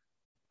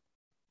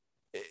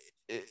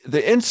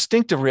 the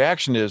instinctive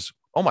reaction is,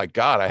 oh my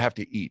God, I have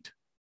to eat.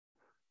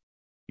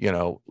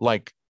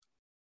 Like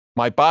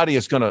my body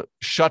is going to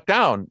shut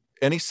down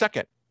any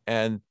second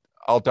and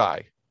I'll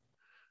die.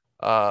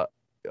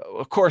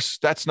 Of course,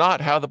 that's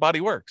not how the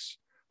body works.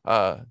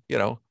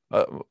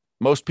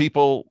 Most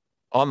people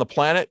on the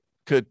planet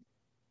could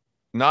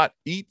not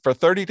eat for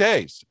 30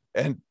 days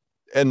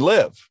and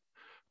live.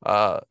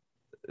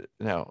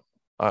 Now,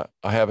 I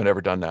haven't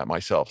ever done that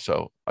myself,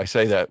 so I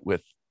say that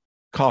with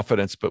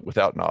confidence, but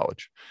without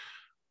knowledge.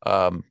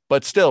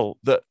 But still,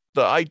 the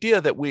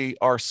idea that we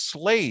are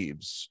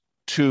slaves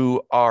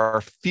to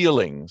our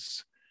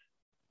feelings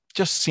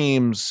just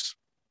seems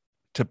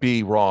to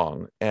be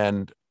wrong.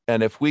 And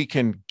if we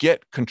can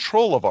get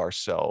control of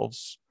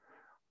ourselves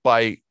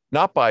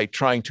not by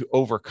trying to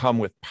overcome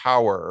with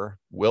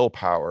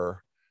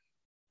willpower,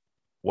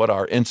 what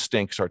our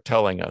instincts are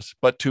telling us,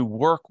 but to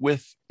work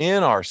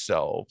within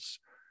ourselves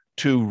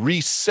to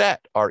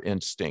reset our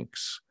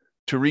instincts,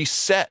 to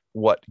reset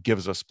what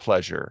gives us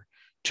pleasure,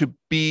 to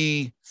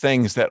be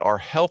things that are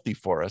healthy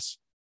for us,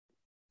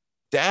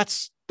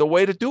 that's the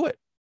way to do it.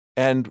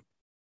 And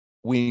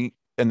the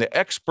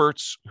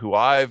experts who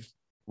I've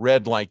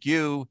read, like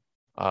you,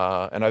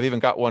 and I've even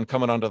got one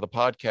coming onto the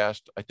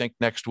podcast, I think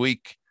next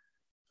week,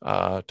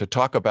 to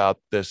talk about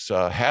this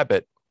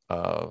habit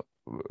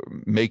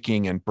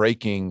making and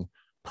breaking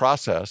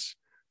process.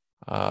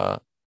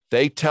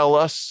 They tell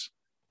us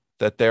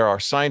that there are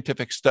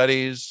scientific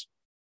studies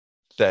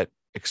that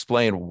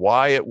explain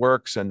why it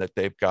works, and that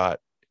they've got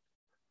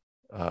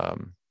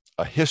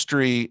a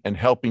history in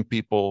helping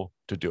people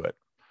to do it.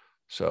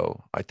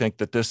 So I think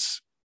that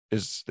this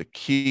is the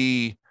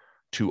key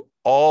to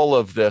all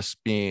of this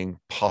being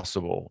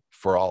possible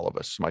for all of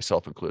us,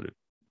 myself included.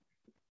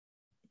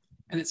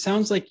 And it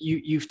sounds like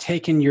you've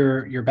taken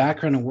your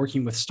background in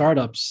working with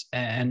startups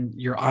and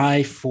your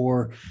eye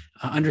for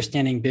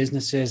understanding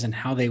businesses and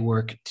how they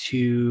work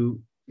to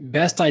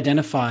best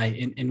identify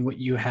in what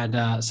you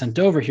had sent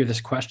over here,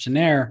 this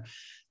questionnaire,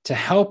 to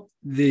help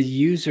the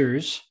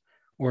users,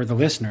 or the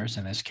listeners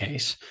in this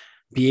case,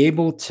 be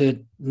able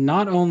to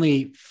not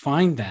only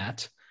find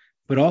that,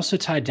 but also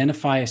to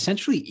identify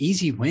essentially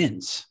easy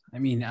wins. I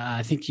mean,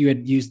 I think you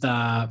had used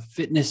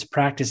fitness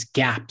practice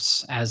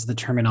gaps as the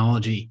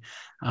terminology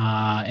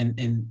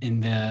in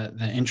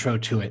the intro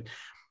to it.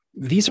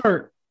 These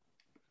are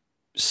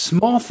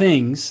small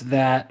things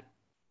that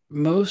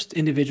most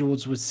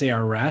individuals would say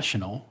are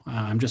rational.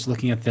 I'm just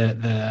looking at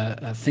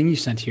the thing you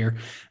sent here: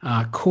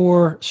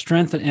 core,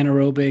 strength and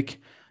anaerobic,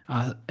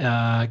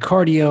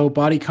 cardio,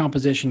 body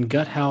composition,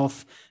 gut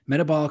health,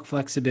 metabolic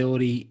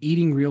flexibility,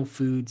 eating real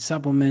food,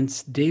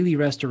 supplements, daily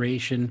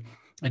restoration,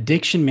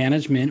 addiction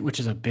management, which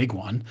is a big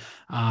one,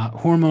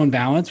 hormone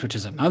balance, which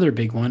is another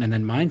big one, and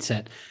then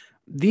mindset.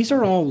 These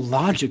are all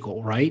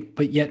logical, right?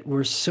 But yet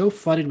we're so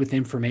flooded with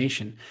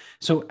information.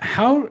 So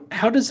how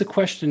does the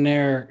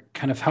questionnaire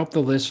kind of help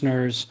the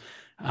listeners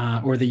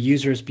or the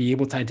users be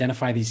able to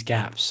identify these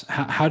gaps?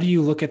 How do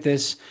you look at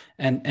this,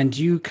 and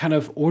do you kind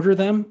of order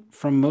them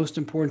from most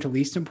important to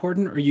least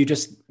important, or you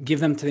just give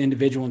them to the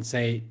individual and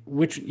say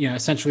which,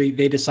 essentially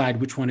they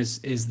decide which one is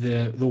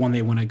the one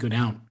they want to go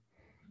down?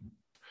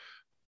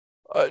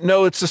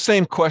 No, it's the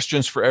same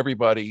questions for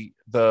everybody.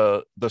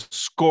 The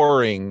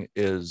scoring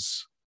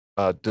is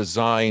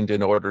designed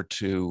in order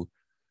to,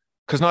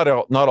 because not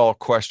all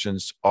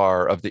questions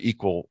are of the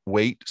equal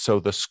weight. So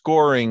the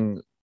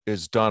scoring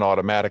is done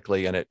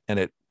automatically, and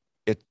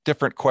it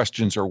different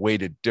questions are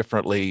weighted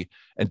differently,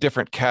 and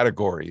different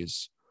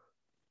categories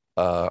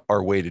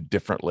are weighted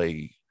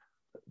differently.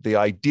 The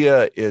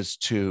idea is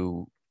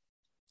to,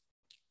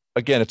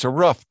 again, it's a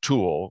rough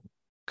tool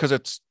because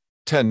it's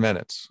 10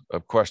 minutes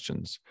of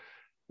questions.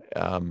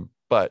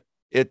 But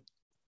it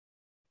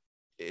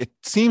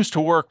seems to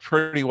work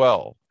pretty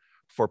well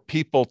for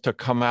people to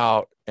come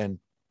out and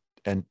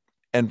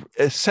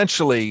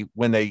essentially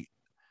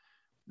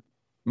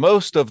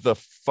most of the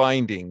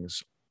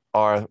findings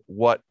are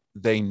what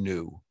they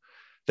knew.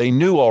 They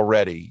knew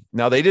already.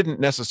 Now, they didn't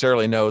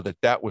necessarily know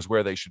that was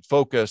where they should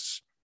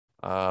focus,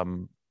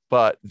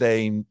 but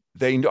they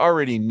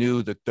already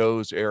knew that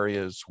those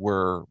areas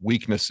were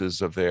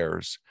weaknesses of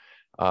theirs.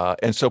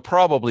 And so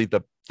probably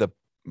the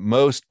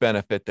most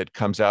benefit that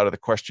comes out of the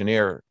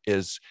questionnaire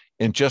is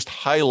in just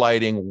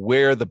highlighting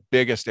where the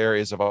biggest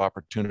areas of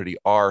opportunity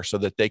are so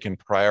that they can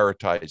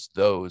prioritize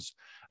those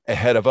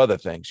ahead of other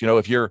things.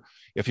 If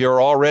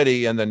you're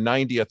already in the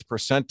 90th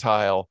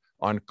percentile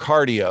on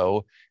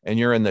cardio and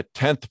you're in the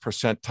 10th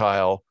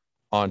percentile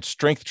on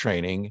strength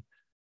training,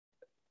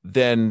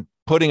 then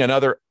putting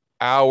another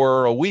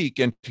hour a week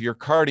into your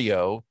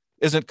cardio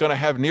isn't going to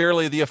have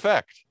nearly the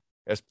effect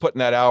as putting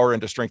that hour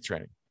into strength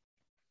training.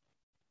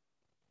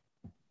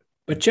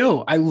 But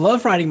Joe, I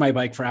love riding my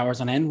bike for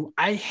hours on end.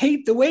 I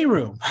hate the weight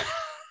room.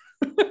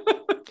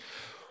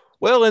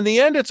 Well, in the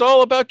end, it's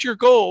all about your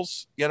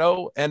goals,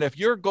 and if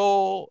your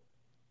goal,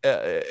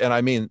 and I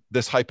mean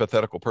this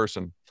hypothetical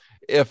person,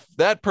 if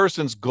that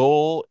person's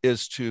goal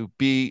is to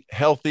be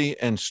healthy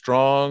and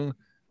strong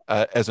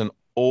as an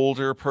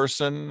older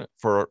person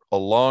for a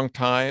long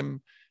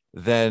time,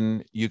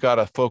 then you got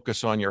to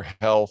focus on your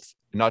health,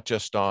 not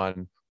just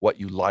on what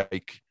you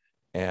like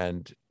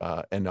and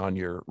on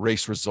your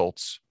race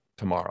results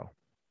tomorrow.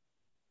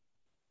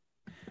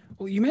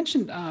 Well, you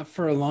mentioned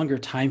for a longer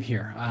time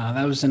here.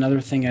 That was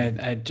another thing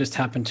I just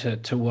happened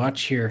to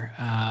watch here.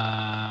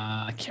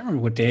 I can't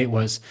remember what day it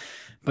was,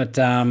 but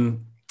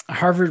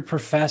Harvard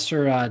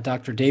professor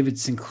Dr. David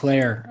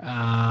Sinclair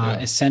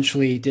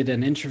essentially did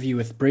an interview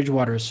with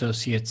Bridgewater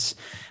Associates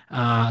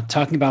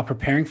talking about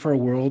preparing for a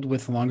world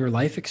with longer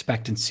life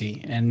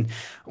expectancy. And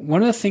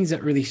one of the things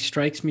that really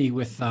strikes me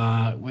with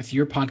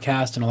your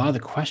podcast and a lot of the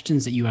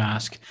questions that you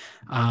ask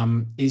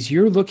is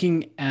you're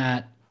looking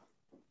at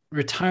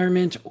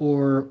retirement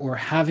or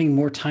having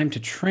more time to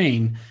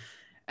train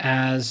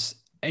as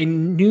a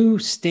new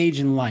stage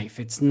in life.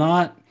 It's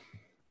not,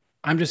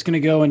 I'm just going to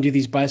go and do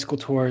these bicycle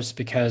tours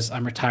because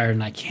I'm retired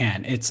and I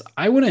can. It's,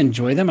 I want to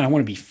enjoy them. I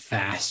want to be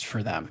fast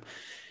for them.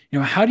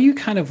 How do you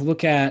kind of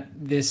look at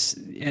this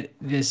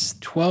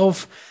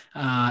 12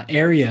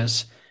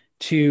 areas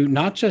to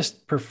not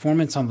just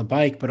performance on the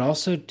bike, but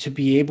also to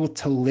be able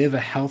to live a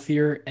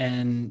healthier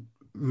and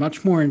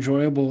much more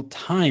enjoyable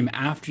time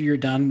after you're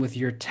done with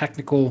your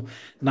technical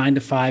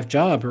 9-to-5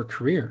 job or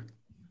career?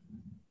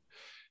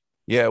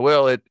 Yeah,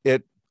 well,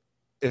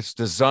 it's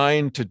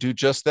designed to do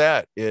just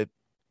that. It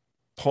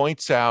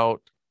points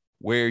out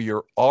where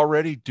you're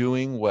already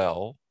doing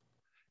well,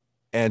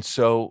 and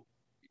so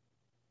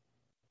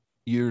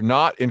you're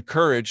not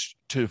encouraged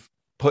to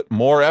put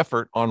more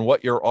effort on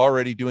what you're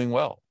already doing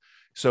well.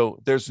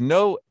 So there's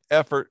no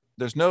effort,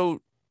 there's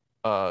no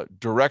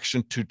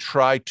direction to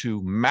try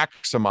to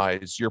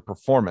maximize your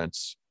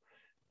performance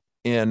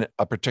in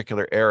a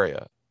particular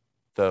area.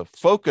 The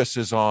focus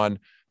is on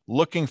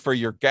looking for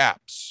your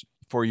gaps,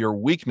 for your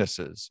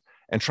weaknesses,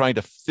 and trying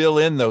to fill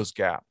in those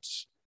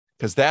gaps,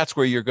 because that's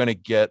where you're going to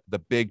get the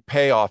big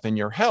payoff in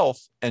your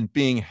health. And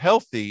being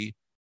healthy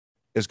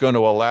is going to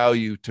allow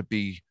you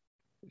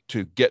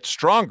to get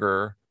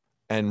stronger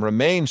and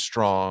remain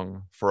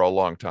strong for a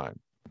long time.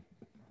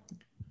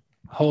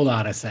 Hold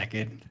on a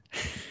second.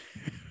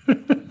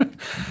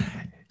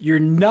 You're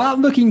not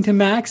looking to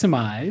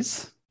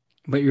maximize,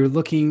 but you're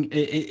looking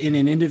in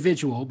an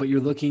individual, but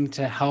you're looking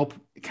to help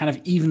kind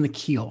of even the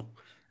keel.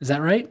 Is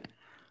that right?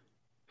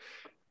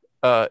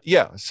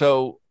 Yeah.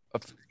 So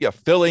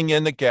filling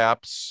in the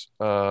gaps,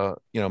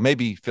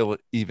 maybe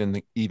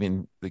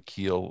even the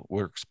keel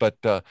works,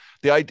 but the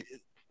idea,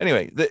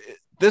 anyway,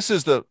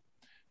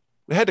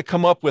 we had to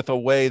come up with a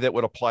way that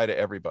would apply to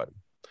everybody.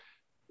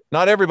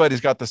 Not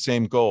everybody's got the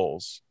same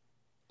goals,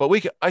 but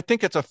I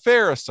think it's a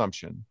fair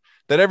assumption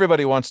that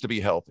everybody wants to be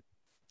healthy.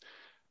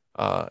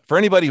 For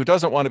anybody who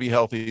doesn't want to be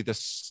healthy,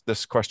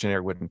 this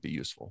questionnaire wouldn't be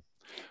useful.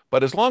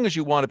 But as long as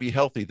you want to be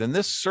healthy, then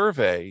this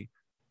survey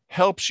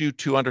helps you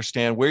to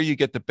understand where you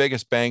get the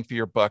biggest bang for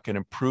your buck in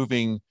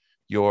improving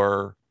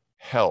your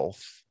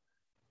health.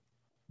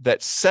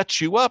 That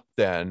sets you up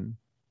then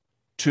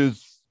to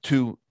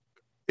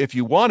if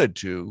you wanted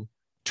to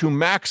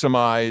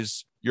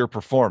maximize your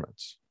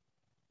performance.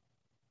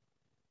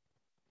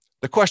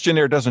 The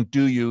questionnaire doesn't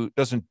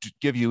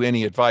give you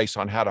any advice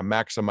on how to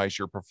maximize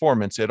your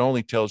performance. It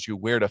only tells you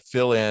where to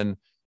fill in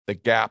the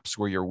gaps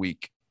where you're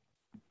weak.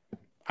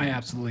 I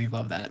absolutely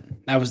love that.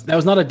 That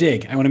was not a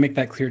dig. I want to make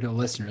that clear to the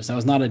listeners. That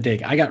was not a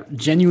dig. I got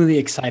genuinely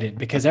excited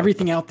because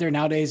everything out there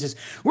nowadays is,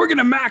 we're going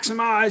to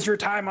maximize your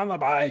time on the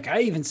bike.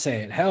 I even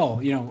say it.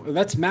 Hell,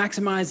 let's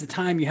maximize the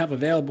time you have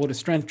available to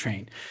strength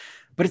train.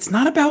 But it's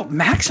not about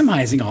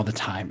maximizing all the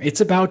time.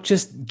 It's about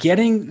just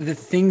getting the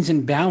things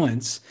in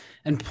balance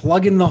and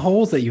plugging the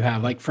holes that you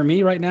have. Like for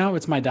me right now,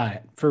 it's my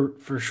diet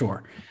for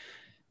sure.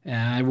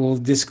 And I will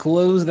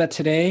disclose that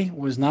today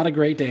was not a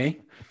great day.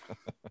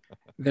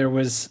 There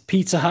was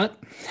Pizza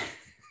Hut,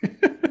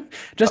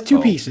 just two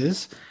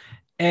pieces,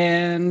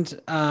 and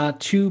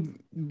 2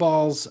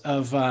 balls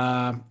of,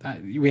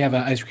 we have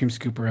an ice cream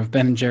scooper of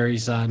Ben &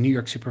 Jerry's New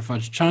York Super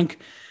Fudge Chunk.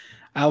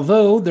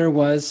 Although there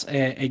was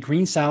a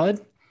green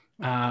salad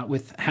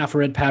with half a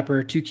red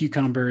pepper, 2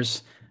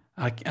 cucumbers,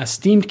 a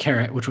steamed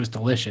carrot, which was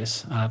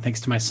delicious, thanks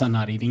to my son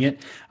not eating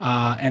it,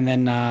 and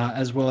then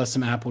as well as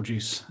some apple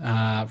juice,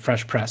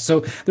 fresh pressed.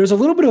 So there's a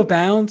little bit of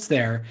balance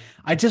there.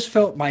 I just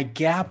felt my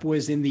gap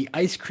was in the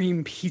ice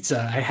cream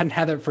pizza. I hadn't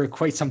had that for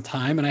quite some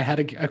time, and I had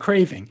a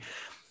craving.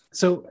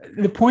 So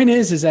the point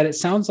is that it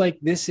sounds like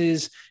this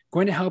is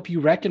going to help you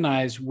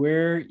recognize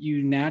where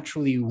you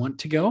naturally want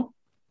to go,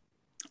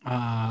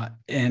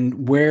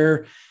 and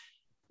where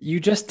you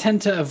just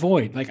tend to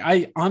avoid. Like,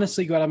 I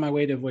honestly go out of my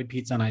way to avoid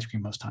pizza and ice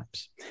cream most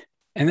times.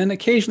 And then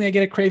occasionally I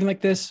get a craving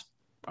like this.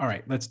 All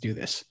right, let's do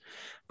this.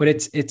 But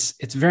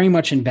it's very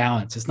much in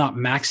balance. It's not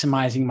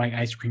maximizing my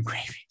ice cream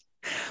craving.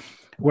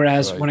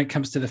 Whereas when it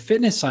comes to the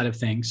fitness side of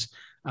things,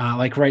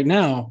 like right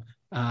now,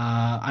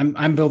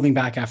 I'm building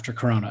back after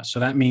Corona. So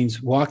that means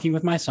walking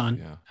with my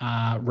son,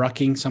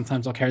 rucking.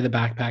 Sometimes I'll carry the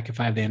backpack if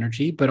I have the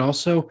energy, but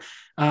also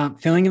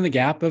filling in the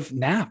gap of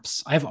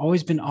naps. I've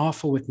always been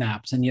awful with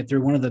naps, and yet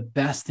they're one of the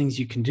best things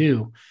you can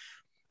do.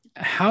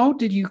 How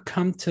did you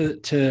come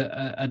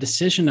to a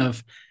decision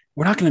of,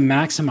 we're not going to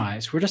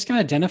maximize, we're just going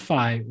to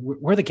identify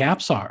where the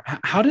gaps are?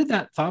 How did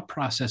that thought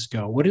process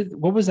go?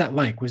 What was that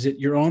like? Was it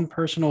your own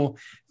personal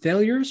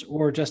failures,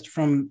 or just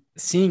from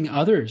seeing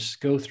others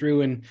go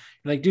through and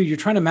you're like, dude, you're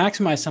trying to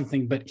maximize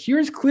something, but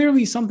here's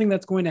clearly something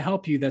that's going to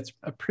help you. That's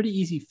a pretty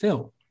easy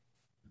fill.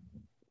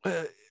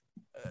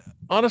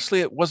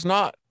 Honestly, it was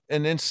not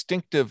an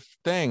instinctive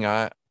thing.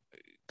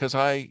 Because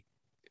I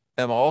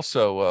am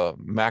also a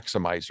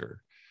maximizer,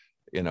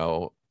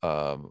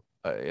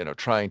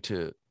 trying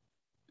to,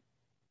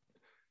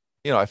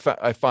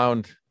 I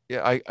found,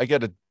 I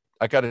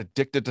got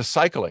addicted to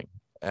cycling,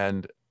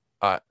 and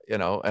I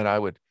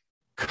would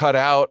cut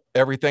out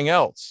everything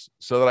else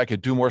so that I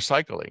could do more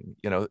cycling,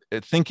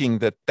 thinking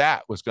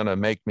that was going to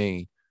make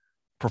me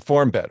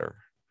perform better.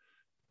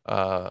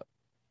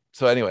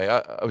 So anyway,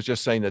 I was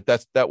just saying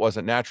that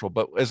wasn't natural.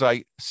 But as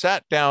I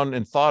sat down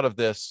and thought of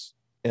this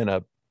in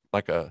as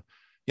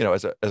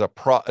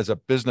a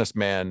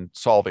businessman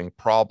solving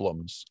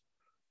problems,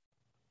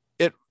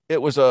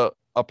 it was a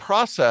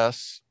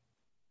process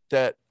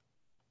that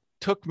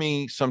took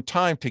me some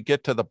time to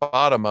get to the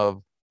bottom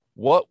of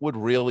what would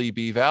really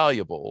be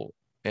valuable.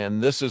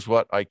 And this is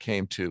what I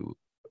came to,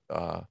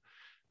 I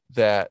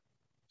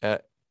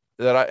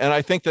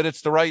think that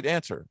it's the right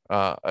answer.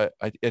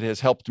 It has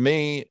helped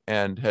me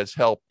and has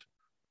helped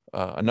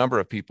a number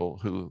of people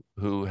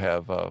who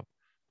have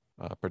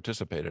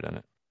participated in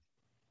it.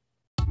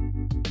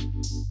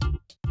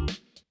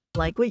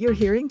 Like what you're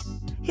hearing?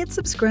 Hit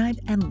subscribe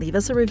and leave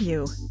us a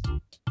review.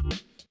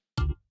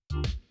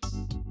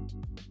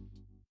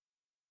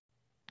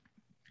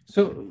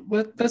 So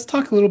let's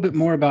talk a little bit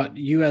more about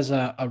you as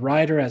a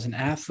rider, as an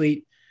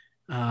athlete.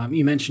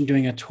 You mentioned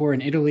doing a tour in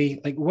Italy.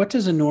 Like, what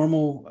does a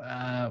normal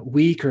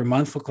week or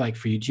month look like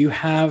for you? Do you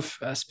have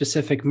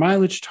specific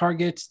mileage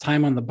targets,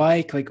 time on the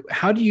bike? Like,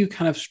 how do you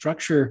kind of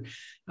structure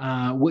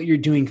what you're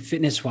doing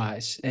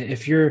fitness-wise?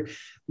 If you're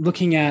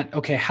looking at,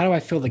 okay, how do I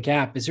fill the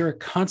gap? Is there a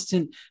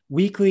constant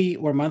weekly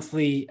or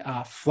monthly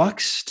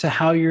flux to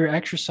how you're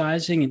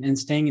exercising and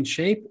staying in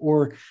shape?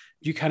 Or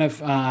do you kind of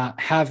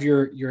have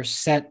your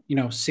set,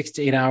 6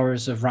 to 8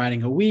 hours of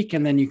riding a week,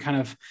 and then you kind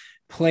of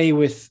play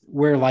with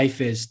where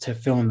life is to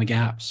fill in the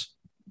gaps?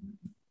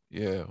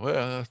 Yeah,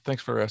 well,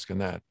 thanks for asking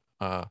that.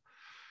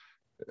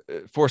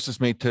 It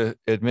forces me to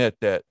admit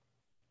that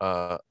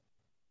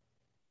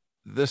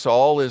this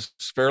all is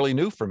fairly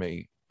new for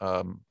me.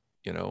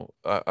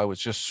 I was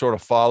just sort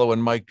of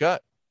following my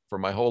gut for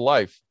my whole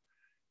life.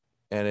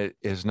 And it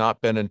has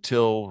not been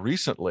until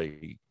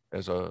recently,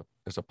 as a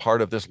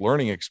part of this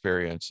learning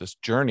experience, this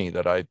journey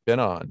that I've been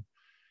on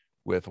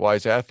with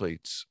Wise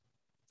Athletes,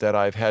 that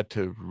I've had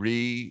to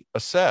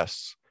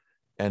reassess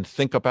and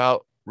think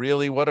about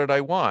really what did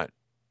I want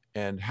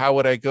and how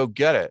would I go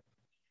get it.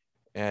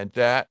 And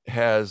that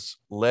has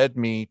led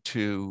me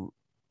to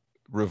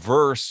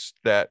reverse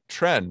that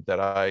trend that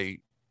I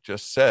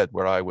just said,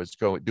 where I was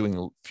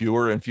doing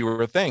fewer and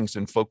fewer things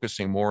and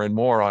focusing more and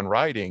more on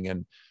writing.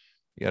 And,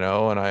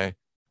 and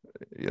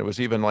it was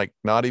even like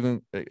not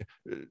even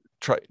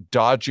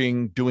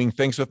dodging doing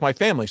things with my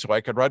family so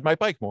I could ride my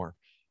bike more.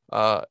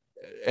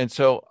 And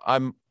so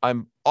I'm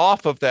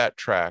off of that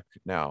track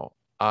now.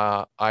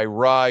 I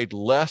ride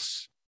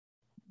less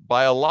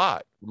by a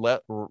lot,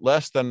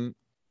 less than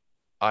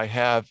I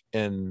have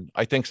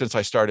I think since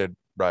I started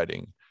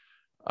riding.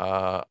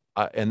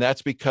 And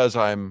that's because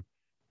I'm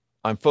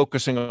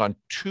focusing on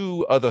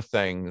two other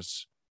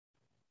things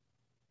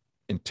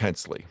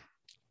intensely.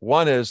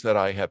 One is that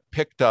I have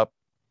picked up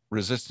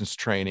resistance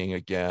training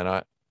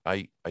again.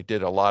 I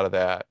did a lot of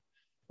that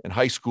in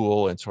high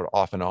school and sort of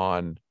off and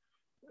on,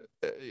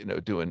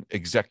 doing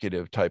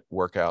executive type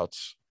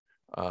workouts.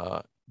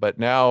 But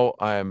now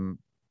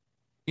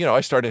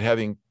I started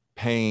having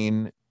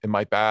pain in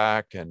my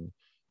back and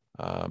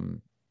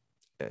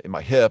in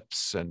my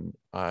hips, and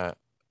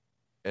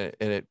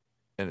it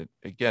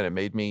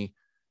again,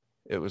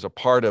 it was a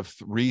part of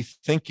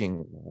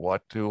rethinking,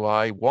 what do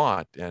I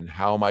want and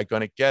how am I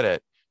going to get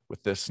it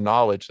with this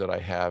knowledge that I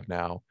have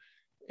now.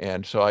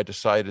 And so I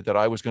decided that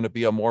I was going to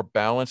be a more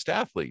balanced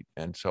athlete.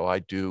 And so I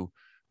do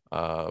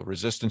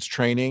resistance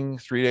training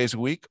 3 days a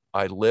week.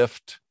 I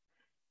lift.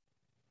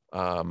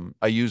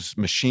 I use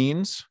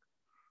machines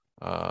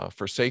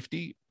for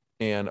safety,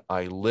 and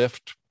I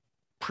lift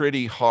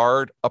pretty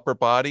hard upper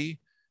body,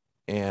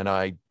 and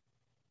I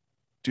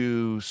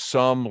do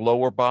some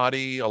lower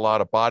body, a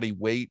lot of body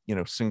weight,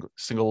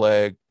 single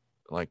leg,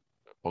 like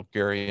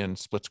Bulgarian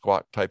split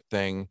squat type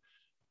thing,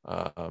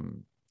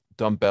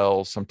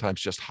 dumbbells,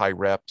 sometimes just high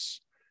reps,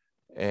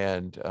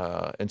 and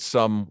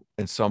some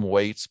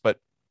weights, but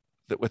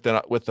with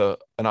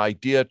an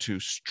idea to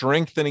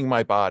strengthening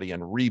my body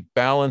and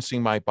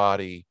rebalancing my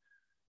body,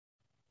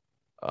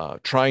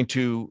 trying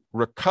to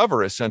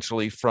recover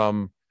essentially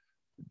from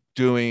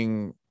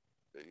doing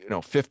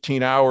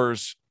 15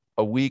 hours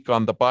a week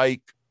on the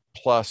bike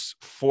plus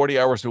 40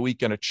 hours a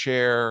week in a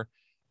chair,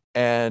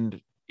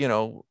 and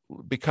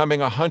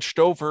becoming a hunched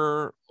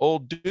over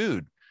old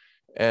dude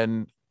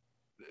and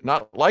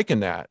not liking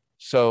that.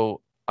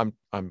 So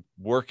I'm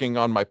working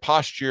on my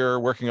posture,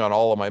 working on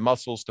all of my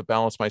muscles to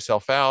balance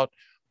myself out,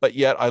 but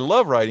yet I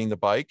love riding the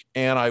bike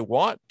and I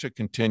want to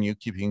continue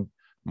keeping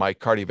my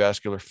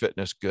cardiovascular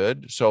fitness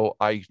good. So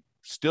I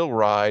still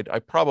ride.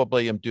 I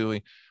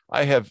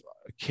have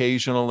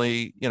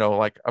occasionally,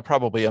 I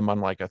probably am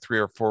on like a 3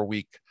 or 4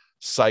 week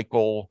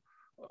cycle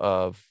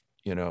of,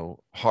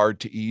 hard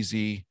to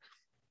easy.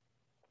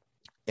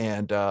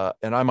 And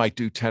I might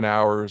do 10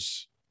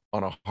 hours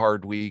on a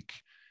hard week,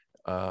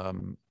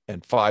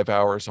 and 5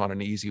 hours on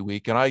an easy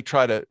week. And I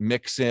try to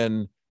mix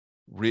in,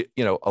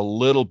 a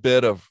little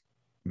bit of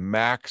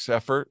max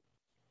effort,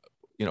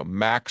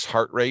 max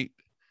heart rate.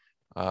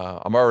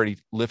 I'm already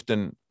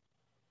lifting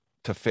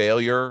to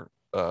failure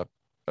at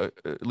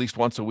least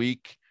once a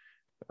week.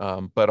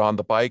 But on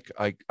the bike,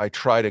 I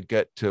try to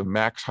get to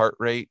max heart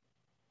rate,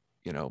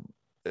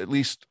 at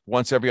least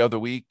once every other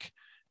week.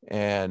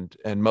 And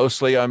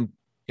mostly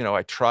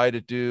I try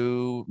to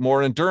do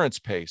more endurance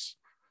pace.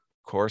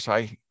 Of course,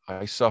 I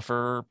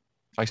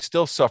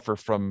still suffer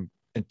from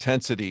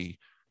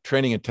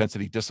training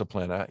intensity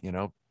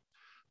discipline.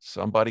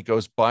 Somebody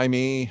goes by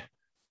me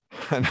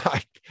and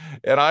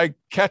I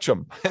catch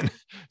them. And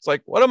it's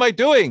like, what am I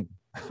doing?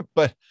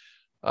 But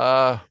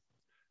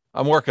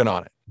I'm working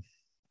on it.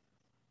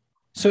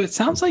 So it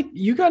sounds like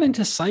you got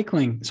into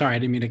cycling. Sorry, I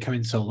didn't mean to come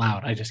in so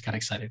loud. I just got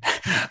excited.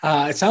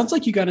 It sounds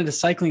like you got into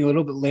cycling a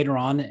little bit later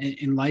on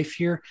in life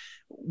here.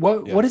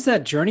 What has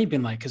that journey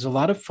been like? Because a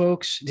lot of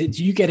folks, did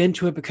you get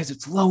into it because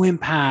it's low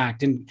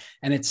impact and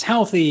it's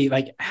healthy?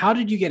 Like, how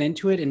did you get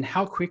into it, and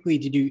how quickly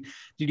did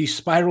you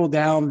spiral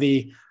down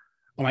the,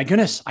 oh my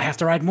goodness, I have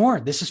to ride more.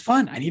 This is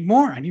fun. I need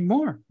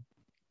more.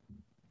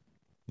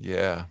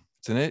 Yeah,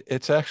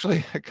 it's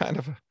actually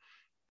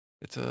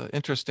it's an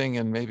interesting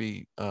and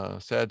maybe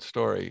sad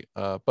story.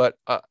 But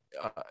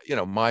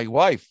my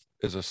wife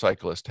is a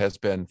cyclist, has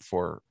been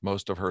for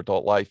most of her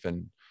adult life,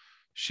 and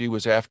she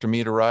was after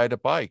me to ride a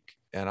bike.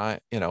 And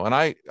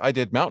I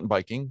did mountain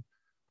biking.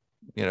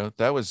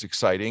 That was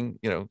exciting.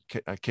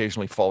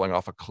 Occasionally falling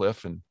off a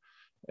cliff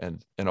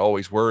and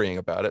always worrying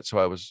about it. So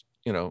I was,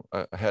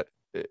 I had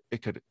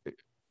it could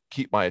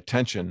keep my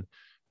attention.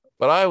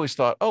 But I always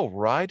thought, oh,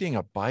 riding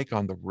a bike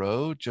on the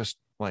road, just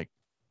like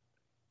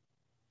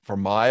for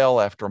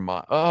mile after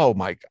mile. Oh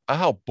my,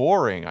 how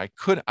boring. I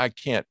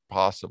can't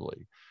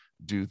possibly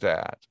do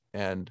that.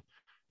 And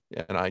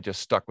and I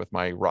just stuck with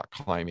my rock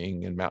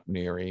climbing and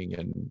mountaineering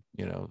and,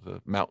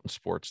 the mountain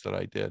sports that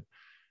I did.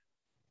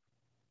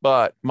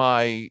 But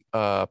my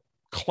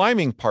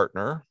climbing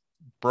partner,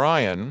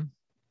 Brian,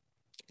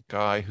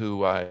 guy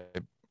who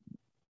I've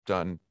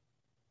done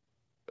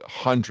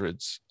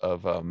hundreds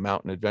of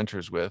mountain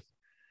adventures with,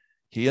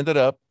 he ended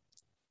up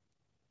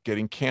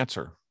getting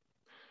cancer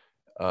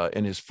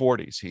in his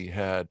 40s. He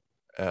had,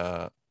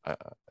 I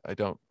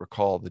don't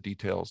recall the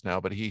details now,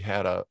 but he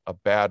had a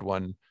bad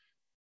one,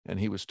 and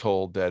he was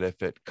told that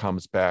if it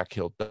comes back,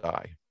 he'll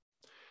die.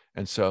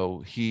 And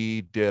so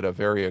he did a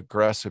very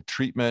aggressive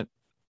treatment,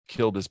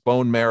 killed his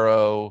bone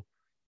marrow.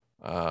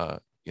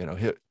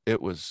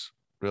 It was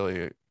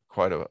really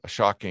quite a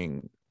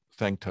shocking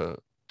thing to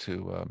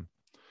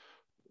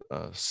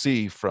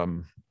see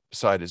from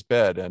beside his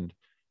bed. And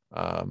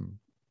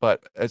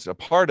but as a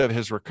part of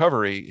his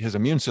recovery, his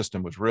immune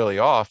system was really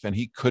off, and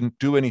he couldn't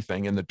do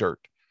anything in the dirt.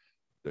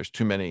 There's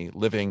too many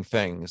living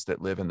things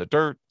that live in the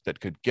dirt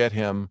that could get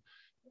him.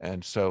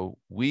 And so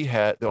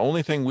the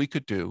only thing we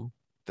could do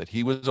that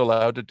he was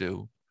allowed to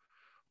do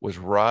was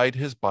ride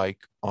his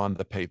bike on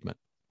the pavement.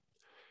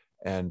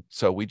 And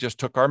so we just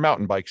took our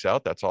mountain bikes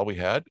out. That's all we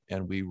had.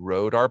 And we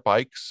rode our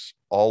bikes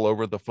all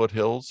over the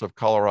foothills of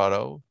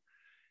Colorado.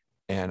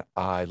 And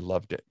I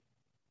loved it.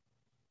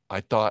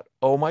 I thought,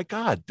 oh my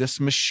God, this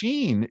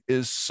machine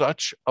is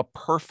such a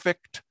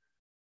perfect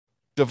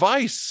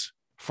device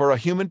for a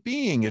human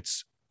being.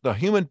 It's the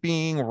human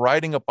being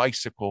riding a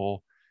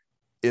bicycle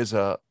is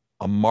a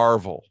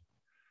marvel.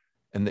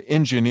 And the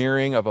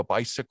engineering of a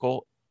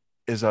bicycle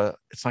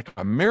it's like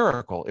a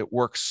miracle. It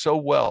works so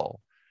well.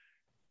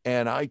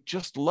 And I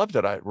just loved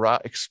it.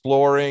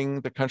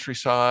 Exploring the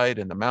countryside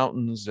and the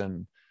mountains,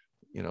 and,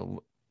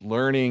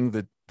 learning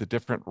the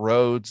different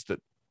roads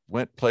that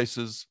went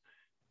places.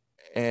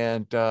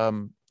 And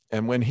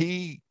when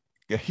he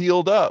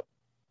healed up,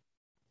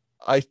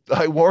 I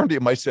warned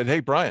him. I said,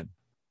 "Hey, Brian,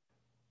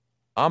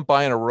 I'm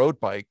buying a road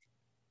bike,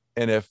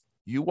 and if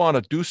you want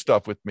to do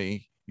stuff with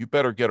me, you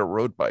better get a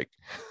road bike."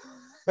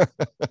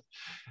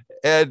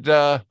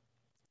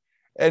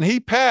 And he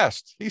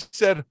passed. He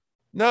said,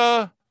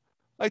 "No,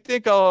 I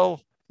think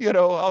I'll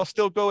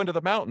still go into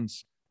the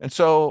mountains." And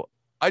so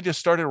I just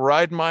started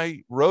riding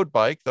my road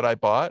bike that I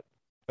bought.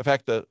 In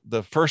fact,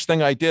 the first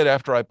thing I did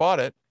after I bought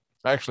it,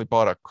 I actually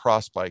bought a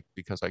cross bike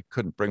because I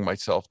couldn't bring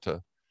myself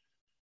to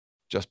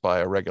just buy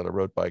a regular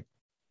road bike.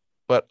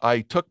 But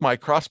I took my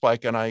cross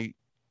bike, and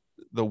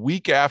the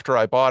week after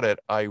I bought it,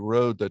 I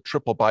rode the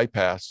triple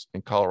bypass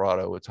in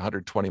Colorado. It's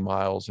 120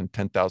 miles and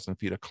 10,000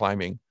 feet of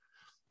climbing.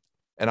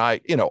 And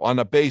on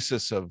the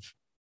basis of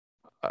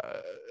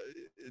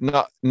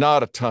not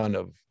a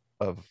ton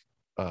of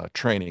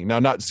training. Now,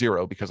 not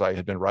zero, because I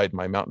had been riding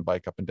my mountain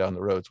bike up and down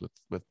the roads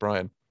with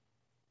Brian.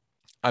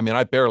 I mean,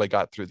 I barely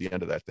got through the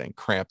end of that thing,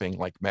 cramping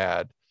like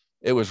mad.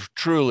 It was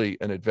truly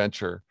an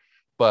adventure,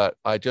 but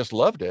I just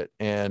loved it.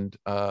 And,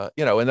 and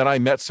then I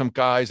met some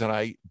guys, and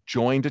I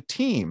joined a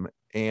team,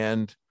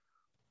 and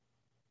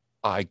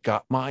I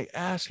got my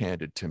ass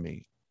handed to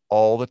me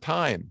all the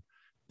time.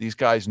 These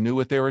guys knew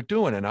what they were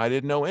doing, and I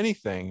didn't know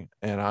anything.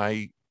 And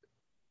I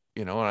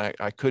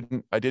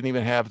didn't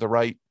even have the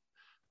right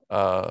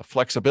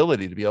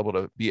flexibility to be able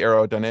to be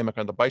aerodynamic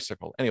on the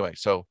bicycle. Anyway,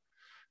 so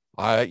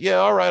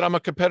all right, I'm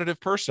a competitive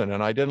person,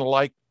 and I didn't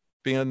like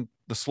being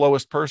the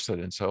slowest person.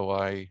 And so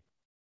I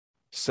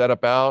set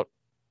about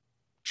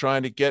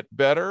trying to get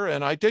better,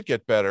 and I did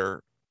get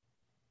better,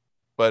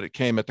 but it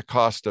came at the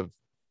cost of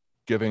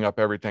giving up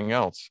everything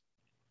else.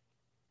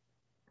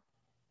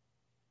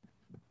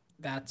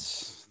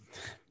 That's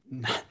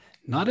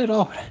not at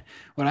all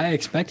what I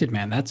expected,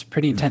 man. That's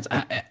pretty intense.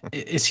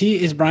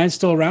 Is Brian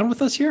still around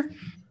with us here?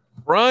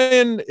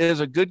 Brian is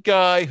a good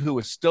guy who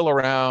is still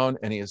around,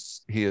 and he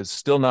is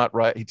still not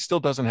right. He still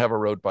doesn't have a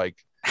road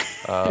bike.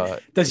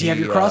 Does he have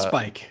your cross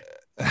bike?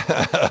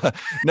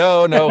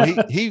 No.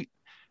 He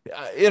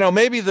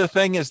maybe the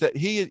thing is that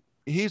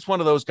he's one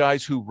of those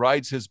guys who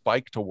rides his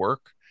bike to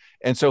work.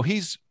 And so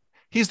he's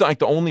like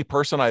the only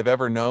person I've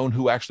ever known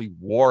who actually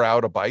wore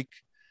out a bike.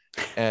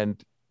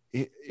 And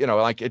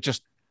like it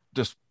just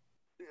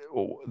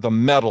the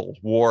metal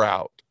wore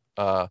out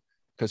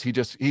because he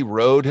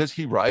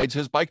rides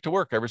his bike to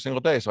work every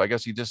single day. So I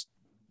guess he just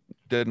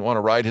didn't want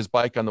to ride his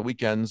bike on the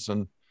weekends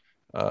and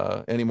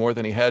any more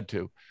than he had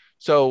to.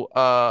 So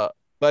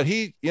but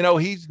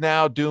he's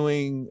now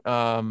doing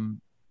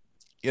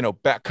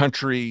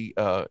backcountry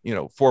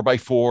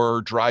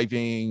 4x4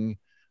 driving,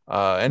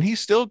 and he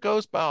still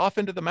goes off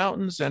into the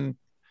mountains, and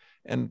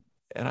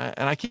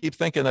I keep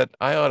thinking that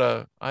I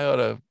ought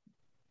to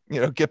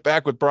get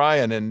back with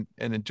Brian and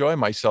enjoy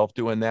myself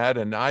doing that.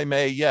 And I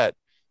may yet,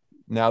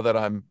 now that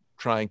I'm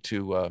trying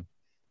to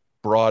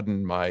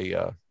broaden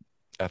my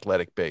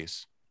athletic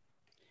base.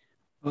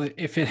 Well,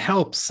 if it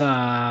helps,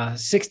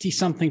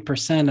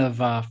 60-something%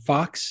 of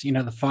Fox,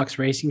 the Fox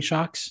racing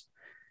shocks.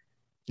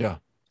 Yeah.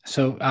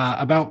 So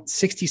about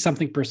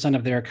 60-something%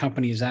 of their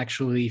company is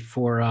actually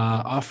for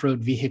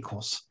off-road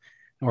vehicles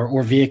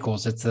or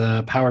vehicles. It's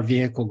a power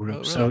vehicle group. Oh,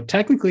 really? So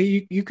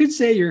technically you could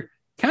say you're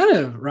kind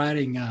of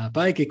riding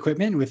bike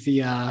equipment with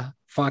the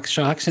Fox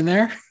shocks in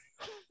there.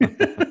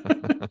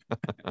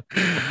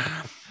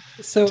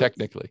 So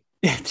Technically.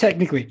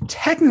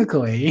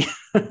 technically,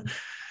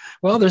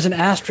 well, there's an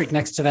asterisk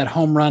next to that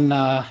home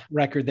run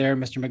record there,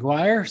 Mr.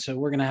 McGuire. So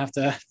we're going to have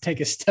to take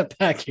a step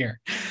back here.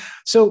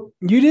 So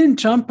you didn't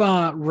jump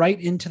right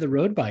into the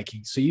road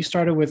biking. So you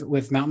started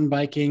with mountain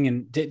biking,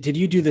 and did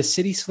you do the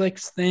city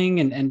slicks thing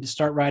and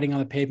start riding on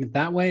the pavement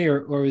that way,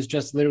 or was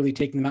just literally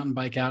taking the mountain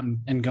bike out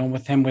and going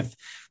with him with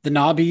the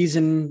knobbies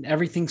and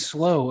everything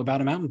slow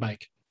about a mountain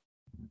bike?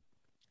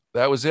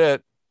 That was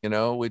it.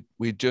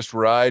 We'd just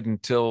ride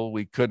until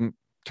we couldn't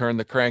turn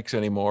the cranks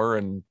anymore,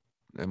 and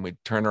we'd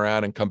turn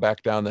around and come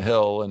back down the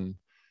hill. And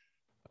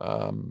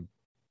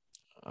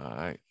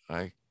I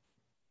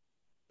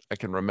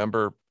can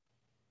remember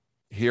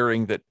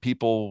hearing that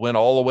people went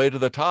all the way to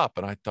the top,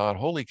 and I thought,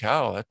 holy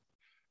cow,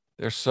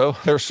 they're so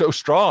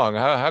strong.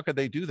 How could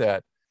they do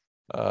that?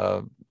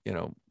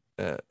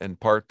 In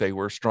part they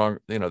were strong.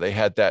 They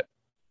had that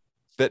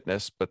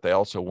fitness, but they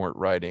also weren't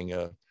riding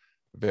a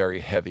very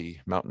heavy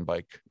mountain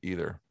bike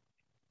either.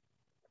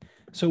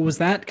 So was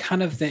that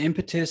kind of the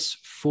impetus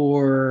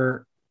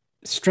for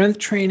strength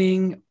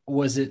training?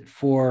 Was it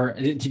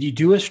did you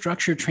do a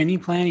structured training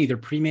plan, either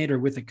pre-made or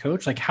with a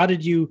coach? Like, how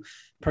did you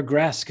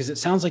progress? Because it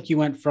sounds like you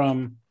went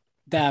from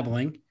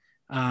dabbling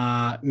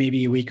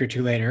maybe a week or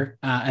two later,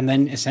 and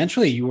then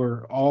essentially you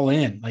were all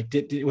in. Like,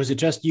 was it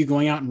just you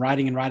going out and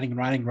riding,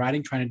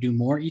 trying to do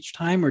more each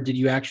time, or did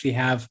you actually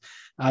have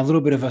a little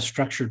bit of a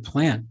structured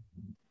plan?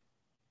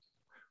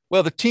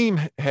 Well, the team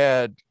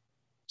had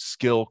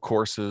skill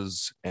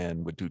courses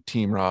and would do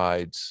team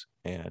rides,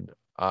 and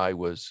I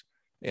was,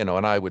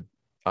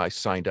 I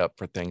signed up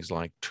for things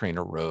like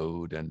Trainer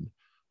Road and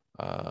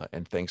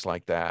things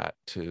like that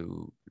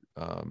to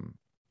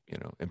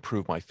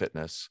improve my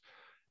fitness.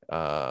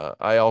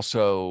 I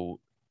also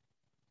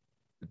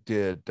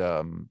did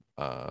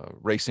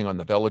racing on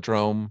the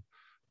velodrome,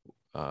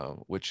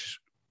 which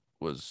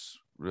was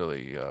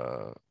really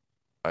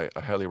I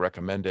highly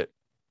recommend it,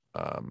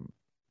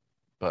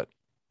 but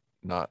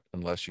not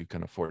unless you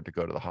can afford to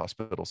go to the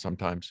hospital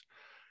sometimes.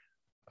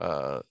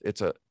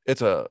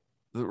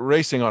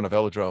 Racing on a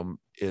velodrome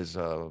is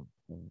a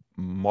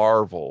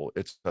marvel.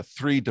 It's a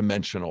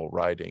three-dimensional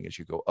riding as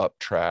you go up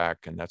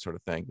track and that sort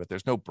of thing, but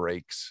there's no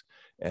brakes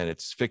and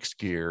it's fixed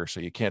gear, so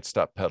you can't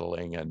stop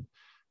pedaling. And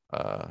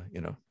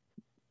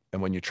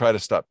and when you try to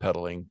stop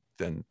pedaling,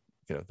 then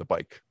the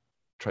bike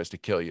tries to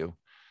kill you.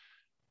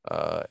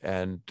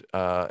 And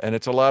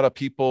it's a lot of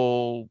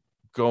people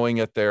going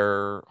at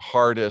their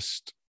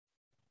hardest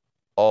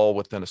all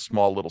within a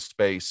small little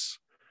space.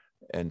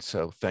 And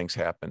so things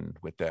happen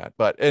with that.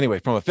 But anyway,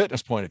 from a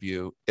fitness point of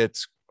view,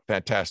 it's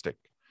fantastic.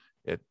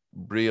 It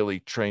really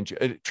trains you.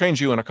 It trains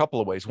you in a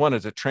couple of ways. One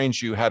is it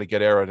trains you how to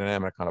get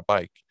aerodynamic on a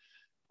bike.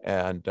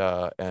 And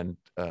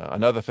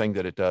another thing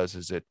that it does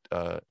is it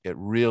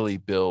really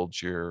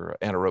builds your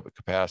anaerobic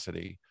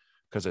capacity,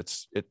 because a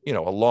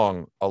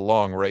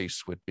long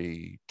race would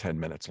be 10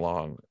 minutes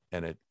long,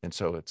 and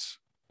so it's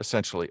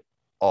essentially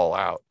all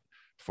out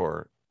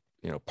for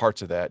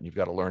parts of that, and you've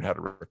got to learn how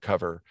to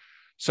recover.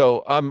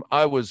 So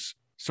I was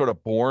sort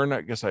of born,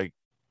 I guess I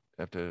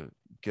have to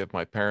give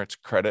my parents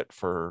credit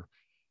for,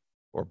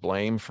 or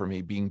blame for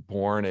me being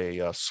born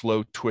a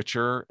slow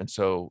twitcher. And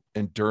so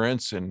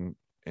endurance and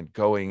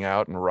going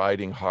out and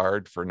riding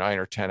hard for 9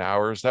 or 10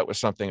 hours, that was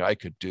something I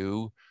could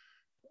do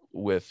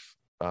with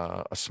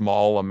a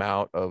small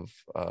amount of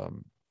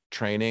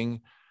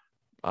training.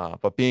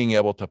 But being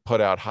able to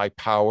put out high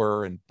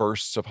power and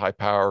bursts of high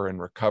power and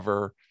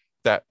recover,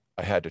 that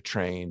I had to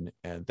train,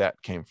 and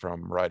that came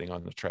from riding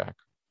on the track.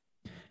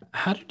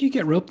 How did you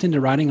get roped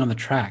into riding on the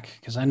track?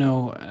 Because I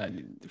know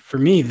for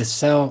me, the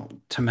sell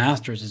to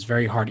masters is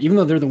very hard, even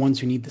though they're the ones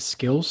who need the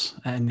skills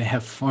and they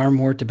have far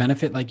more to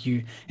benefit.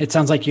 It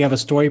sounds like you have a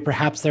story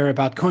perhaps there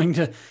about going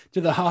to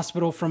the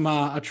hospital from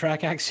a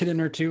track accident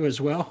or two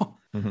as well.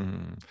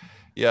 Mm-hmm.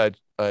 Yeah,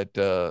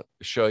 I'd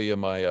show you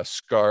my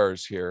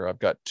scars here. I've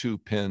got 2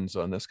 pins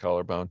on this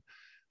collarbone.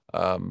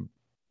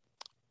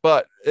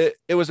 But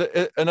it was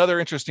another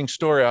interesting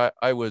story.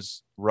 I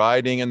was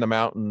riding in the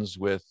mountains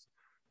with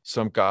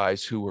some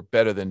guys who were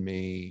better than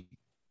me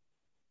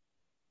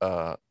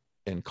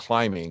in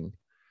climbing,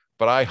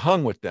 but I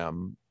hung with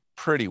them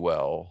pretty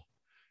well.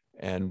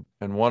 And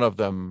one of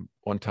them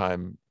one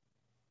time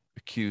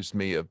accused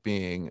me of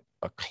being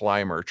a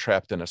climber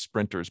trapped in a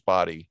sprinter's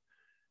body.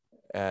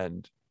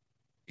 And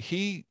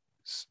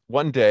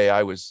one day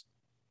I was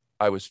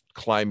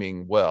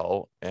climbing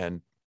well,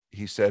 and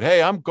he said,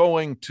 "Hey, I'm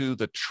going to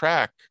the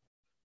track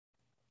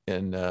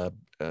in the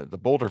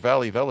Boulder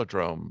Valley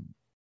Velodrome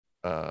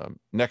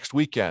next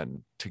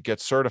weekend to get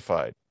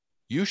certified.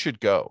 You should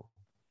go."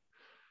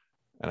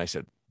 And I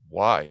said,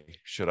 "Why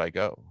should I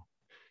go?"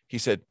 He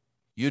said,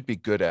 "You'd be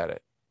good at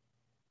it."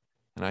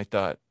 And I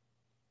thought,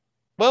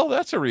 well,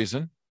 that's a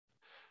reason.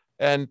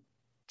 And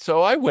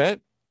so I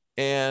went,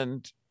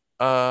 and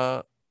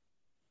I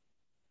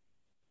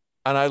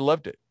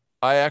loved it.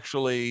 I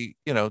actually,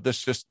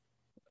 this just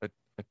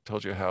I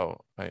told you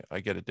how I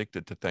get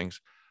addicted to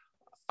things.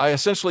 I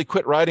essentially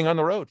quit riding on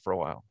the road for a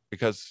while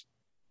because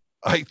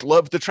I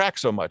loved the track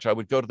so much. I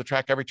would go to the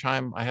track every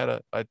time I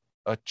had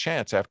a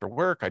chance after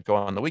work. I'd go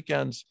on the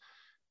weekends.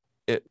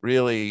 It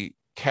really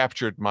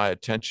captured my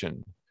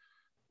attention,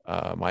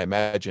 my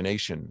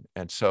imagination.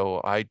 And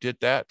so I did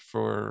that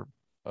for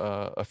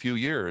a few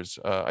years.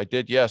 I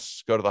did,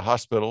 yes, go to the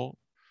hospital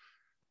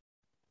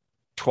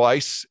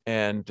twice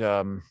and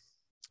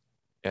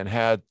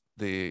had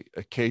the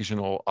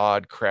occasional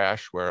odd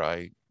crash where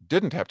I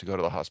didn't have to go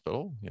to the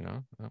hospital. You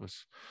know, that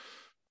was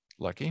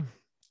lucky.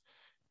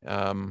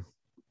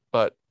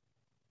 But,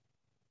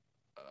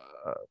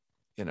 uh,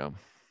 you know,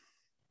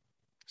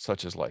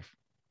 such is life.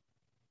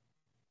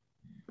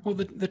 Well,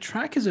 the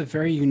track is a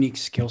very unique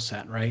skill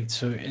set, right?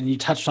 So, and you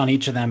touched on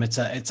each of them. It's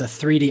a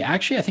 3D.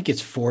 Actually, I think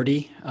it's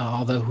 4D.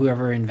 Although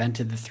whoever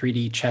invented the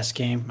 3D chess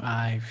game,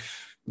 I've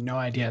no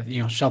idea.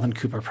 You know, Sheldon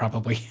Cooper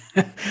probably.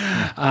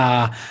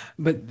 uh,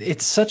 but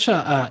it's such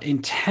a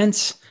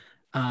intense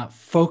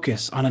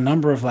focus on a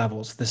number of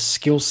levels. The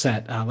skill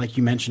set, like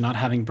you mentioned, not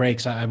having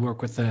breaks. I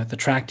work with the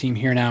track team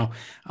here now,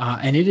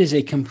 and it is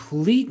a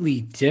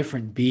completely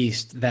different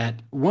beast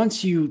that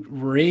once you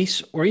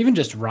race or even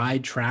just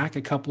ride track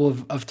a couple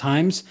of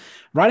times,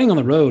 riding on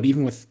the road,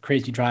 even with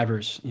crazy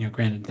drivers, you know,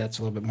 granted that's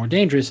a little bit more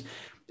dangerous,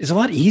 is a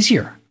lot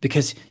easier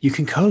because you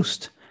can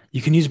coast,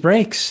 you can use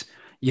brakes,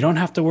 you don't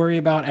have to worry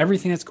about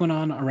everything that's going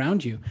on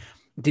around you.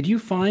 Did you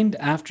find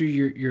after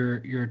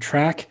your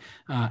track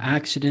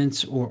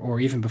accidents or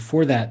even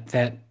before that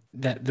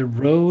that the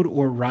road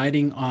or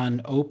riding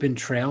on open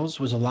trails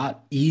was a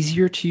lot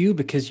easier to you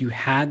because you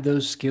had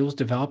those skills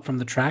developed from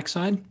the track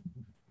side?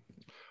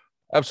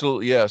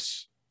 Absolutely,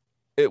 yes.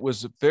 It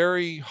was a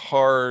very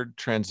hard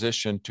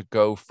transition to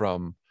go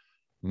from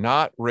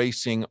not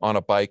racing on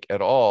a bike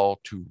at all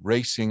to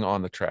racing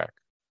on the track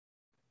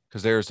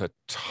because there's a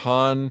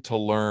ton to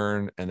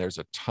learn and there's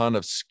a ton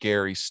of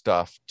scary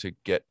stuff to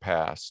get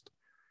past.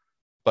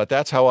 But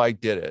that's how I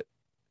did it.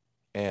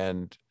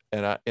 And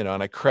I, you know,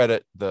 and I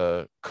credit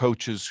the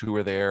coaches who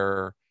were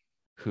there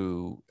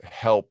who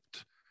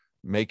helped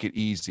make it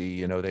easy.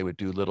 You know, they would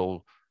do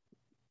little,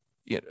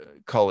 you know,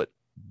 call it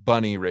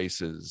bunny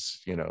races,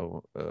 you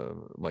know,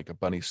 like a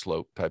bunny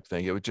slope type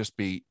thing. It would just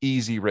be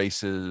easy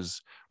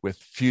races with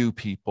few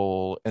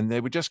people, and they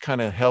would just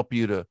kind of help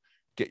you to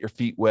get your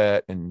feet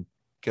wet and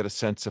get a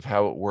sense of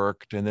how it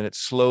worked. And then it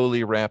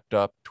slowly ramped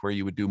up to where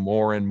you would do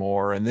more and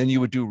more, and then you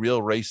would do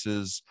real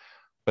races,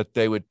 but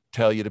they would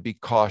tell you to be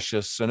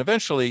cautious. And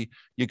eventually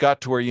you got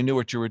to where you knew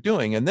what you were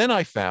doing. And then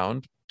I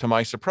found, to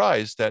my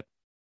surprise, that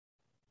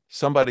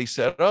somebody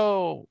said,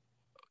 "Oh,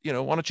 you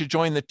know, why don't you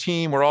join the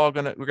team? We're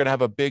gonna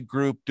have a big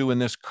group doing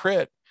this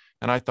crit."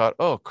 And I thought,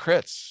 "Oh,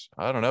 crits,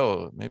 I don't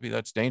know, maybe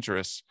that's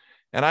dangerous."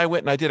 And I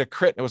went and I did a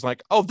crit, and it was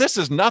like, "Oh, this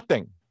is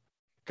nothing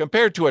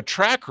compared to a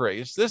track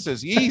race. This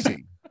is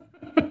easy."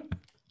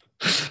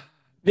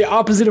 The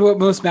opposite of what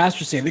most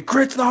masters say. The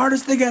crit's the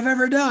hardest thing I've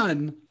ever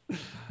done.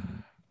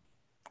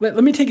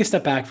 Let me take a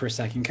step back for a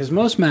second because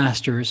most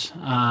masters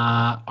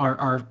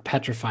are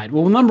petrified.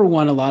 Well, number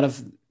one, a lot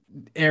of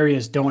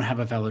areas don't have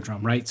a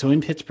velodrome, right? So in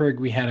Pittsburgh,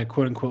 we had a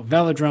quote unquote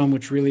velodrome,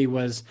 which really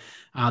was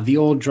the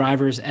old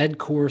driver's ed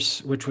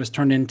course, which was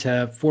turned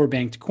into four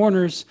banked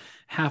corners,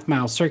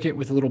 half-mile circuit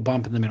with a little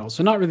bump in the middle.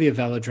 So not really a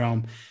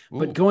velodrome,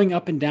 but Ooh. going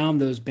up and down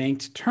those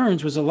banked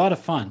turns was a lot of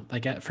fun.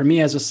 Like for me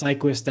as a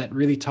cyclist, that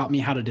really taught me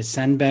how to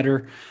descend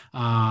better,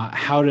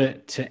 how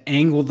to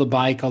angle the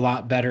bike a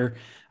lot better.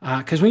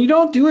 Because when you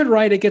don't do it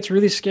right, it gets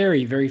really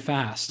scary very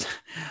fast.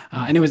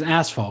 And it was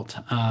asphalt.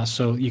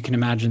 So you can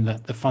imagine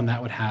the fun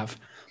that would have.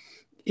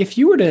 If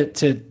you were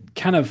to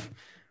kind of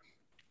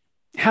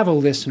have a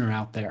listener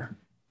out there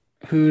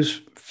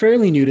who's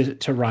fairly new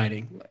to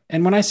riding,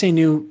 and when I say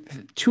new,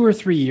 2 or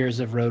 3 years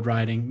of road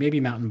riding,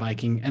 maybe mountain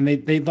biking, and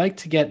they'd like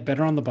to get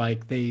better on the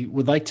bike, they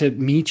would like to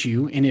meet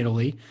you in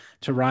Italy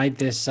to ride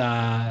this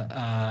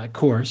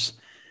course.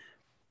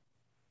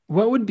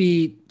 What would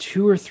be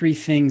 2 or 3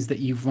 things that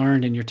you've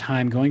learned in your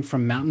time going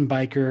from mountain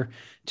biker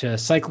to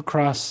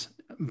cyclocross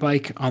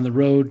bike on the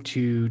road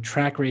to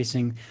track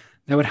racing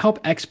that would help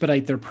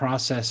expedite their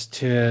process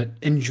to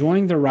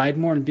enjoying the ride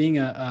more and being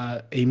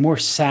a more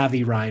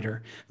savvy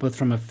rider, both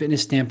from a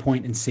fitness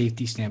standpoint and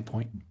safety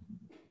standpoint?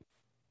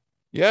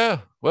 Yeah.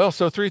 Well,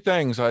 so three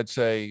things I'd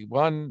say.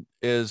 One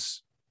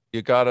is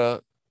you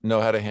gotta know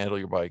how to handle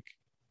your bike.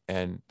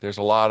 And there's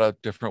a lot of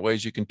different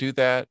ways you can do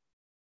that.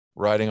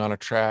 Riding on a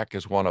track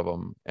is one of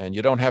them. And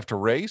you don't have to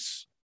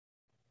race.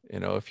 You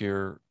know, if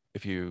you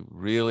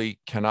really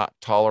cannot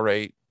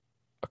tolerate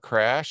a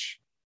crash,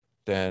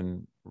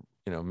 then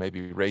you know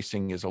maybe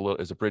racing is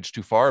a bridge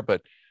too far.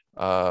 But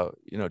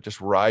you know, just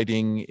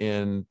riding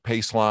in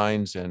pace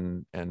lines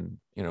and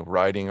you know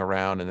riding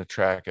around in the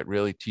track, it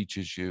really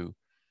teaches you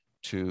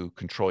to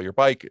control your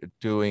bike.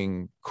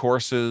 Doing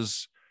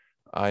courses,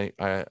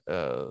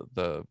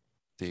 the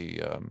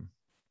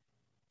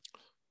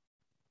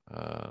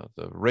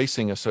the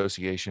Racing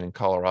Association in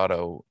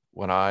Colorado,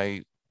 when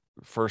I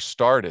first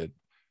started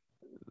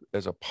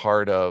as a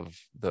part of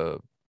the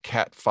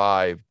Cat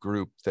 5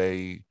 group,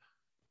 they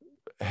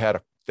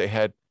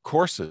had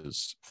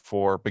courses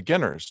for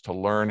beginners to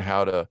learn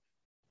how to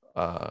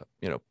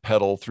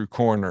pedal through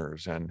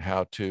corners and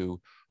how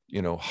to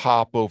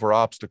hop over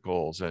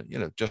obstacles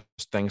and just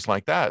things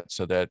like that,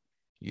 so that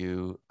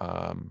you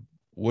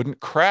wouldn't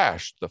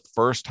crash the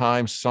first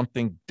time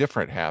something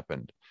different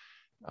happened.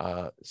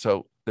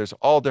 So there's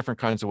all different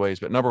kinds of ways,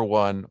 but number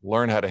one,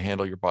 learn how to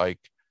handle your bike,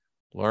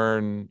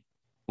 learn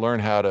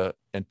how to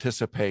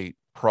anticipate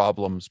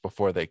problems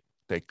before they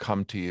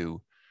come to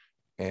you,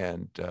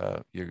 and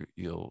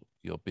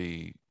you'll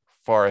be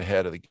far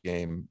ahead of the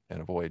game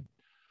and avoid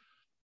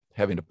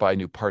having to buy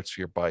new parts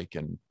for your bike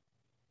and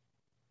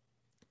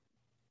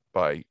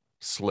buy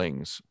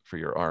slings for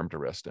your arm to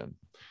rest in.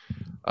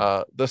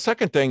 The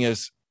second thing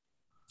is,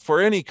 for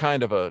any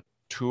kind of a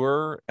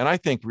tour, and I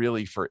think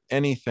really for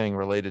anything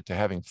related to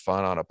having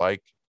fun on a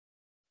bike,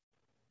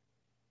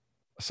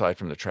 aside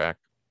from the track,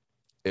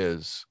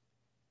 is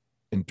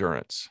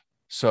endurance.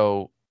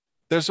 So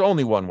there's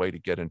only one way to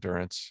get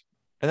endurance,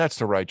 and that's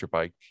to ride your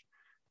bike.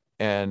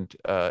 And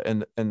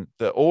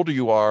the older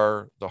you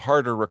are, the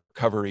harder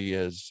recovery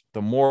is,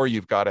 the more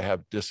you've got to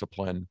have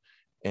discipline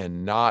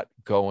and not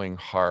going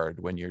hard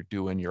when you're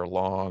doing your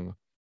long,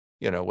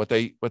 what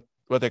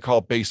they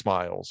call base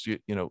miles.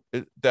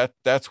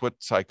 That's what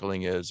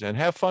cycling is. And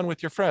have fun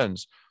with your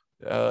friends,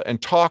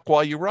 and talk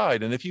while you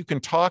ride. And if you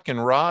can talk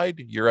and ride,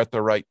 you're at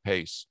the right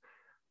pace.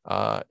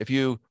 If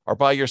you are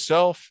by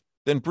yourself,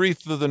 then breathe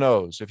through the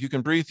nose. If you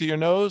can breathe through your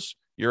nose,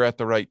 you're at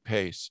the right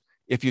pace.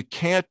 If you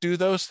can't do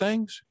those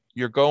things,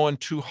 you're going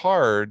too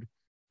hard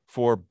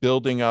for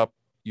building up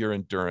your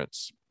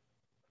endurance.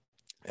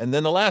 And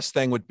then the last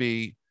thing would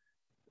be,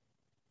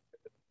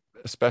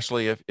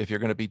 especially if you're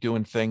going to be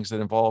doing things that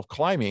involve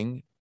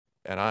climbing,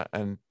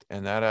 and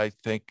that I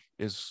think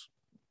is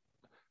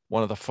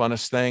one of the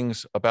funnest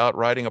things about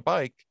riding a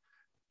bike,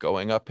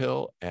 going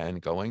uphill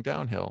and going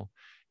downhill,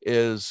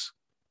 is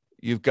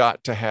you've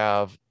got to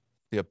have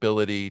the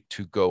ability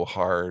to go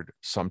hard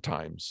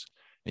sometimes.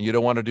 And you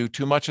don't want to do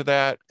too much of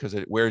that, because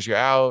it wears you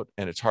out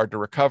and it's hard to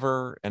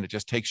recover, and it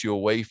just takes you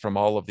away from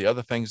all of the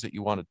other things that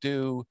you want to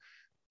do.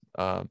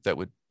 That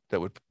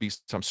would be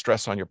some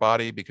stress on your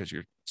body because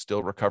you're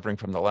still recovering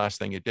from the last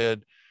thing you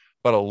did.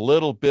 But a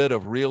little bit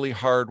of really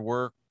hard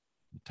work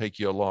will take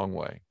you a long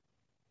way.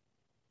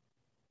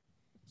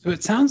 So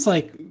it sounds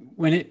like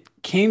when it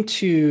came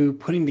to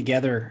putting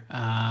together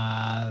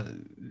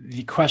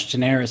the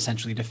questionnaire,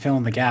 essentially to fill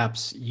in the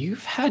gaps,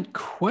 you've had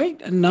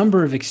quite a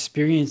number of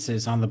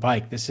experiences on the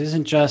bike. This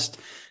isn't just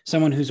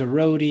someone who's a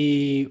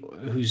roadie,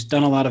 who's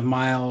done a lot of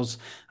miles,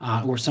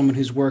 or someone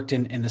who's worked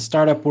in the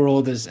startup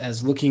world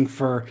as looking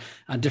for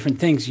different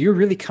things. You're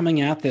really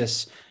coming at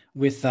this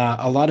with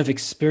a lot of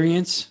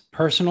experience,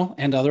 personal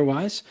and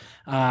otherwise,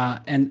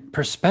 and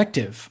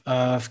perspective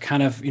of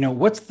kind of,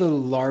 what's the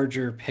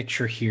larger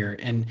picture here?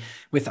 And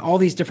with all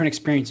these different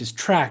experiences,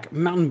 track,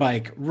 mountain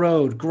bike,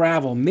 road,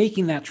 gravel,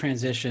 making that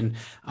transition,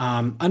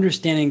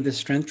 understanding the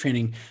strength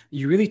training,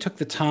 you really took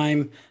the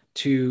time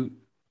to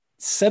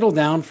settle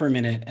down for a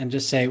minute and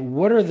just say,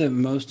 what are the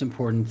most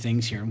important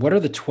things here? And what are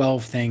the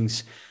 12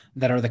 things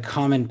that are the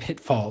common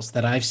pitfalls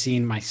that I've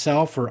seen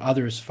myself or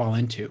others fall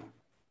into?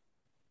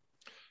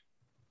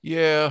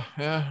 Yeah.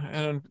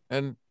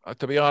 And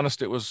to be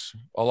honest, it was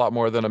a lot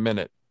more than a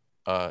minute.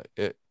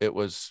 It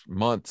was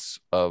months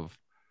of,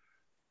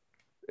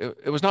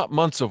 it was not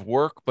months of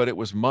work, but it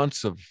was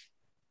months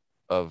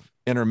of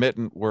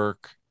intermittent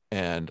work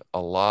and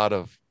a lot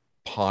of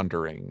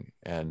pondering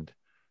and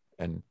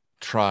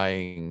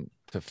trying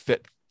to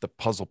fit the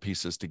puzzle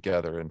pieces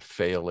together and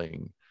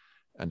failing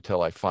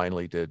until I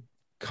finally did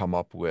come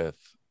up with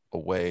a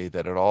way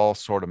that it all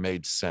sort of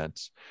made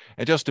sense.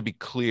 And just to be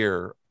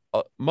clear,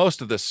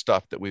 most of this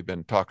stuff that we've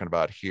been talking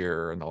about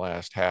here in the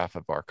last half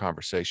of our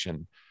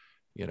conversation,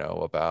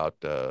 about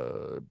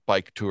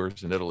bike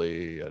tours in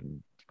Italy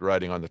and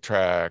riding on the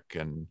track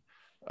and,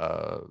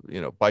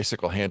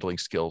 bicycle handling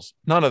skills,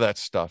 none of that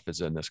stuff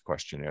is in this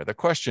questionnaire. The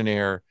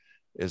questionnaire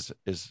is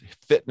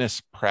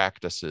fitness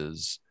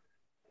practices,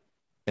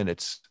 and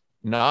it's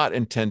not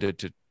intended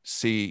to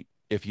see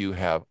if you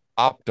have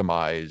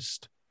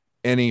optimized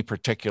any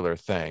particular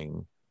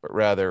thing, but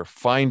rather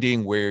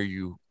finding where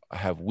you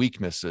have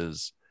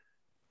weaknesses,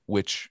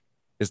 which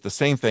is the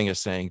same thing as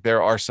saying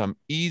there are some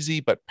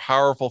easy but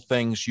powerful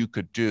things you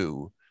could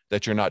do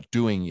that you're not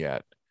doing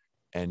yet,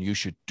 and you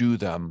should do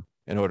them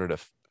in order to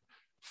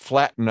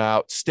flatten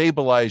out,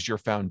 stabilize your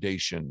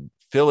foundation,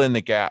 fill in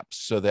the gaps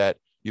so that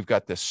you've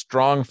got this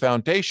strong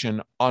foundation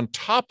on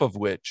top of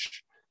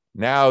which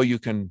now you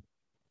can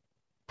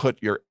put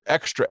your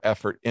extra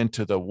effort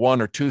into the one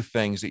or two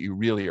things that you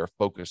really are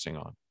focusing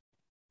on.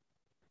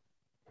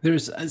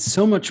 There's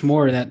so much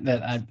more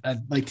that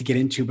I'd like to get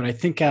into, but I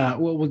think what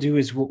we'll do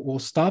is we'll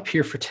stop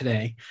here for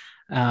today.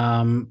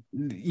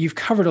 You've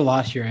covered a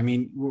lot here. I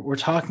mean, we're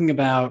talking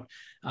about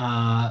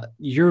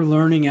your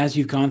learning as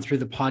you've gone through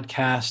the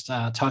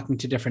podcast, talking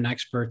to different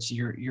experts,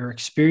 your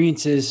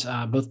experiences,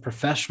 both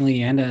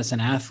professionally and as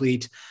an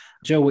athlete.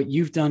 Joe, what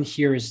you've done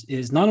here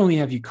is not only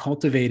have you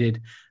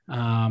cultivated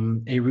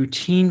a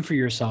routine for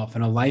yourself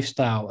and a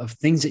lifestyle of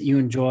things that you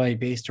enjoy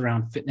based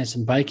around fitness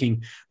and biking.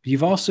 But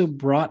you've also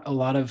brought a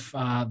lot of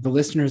the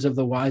listeners of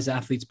the Wise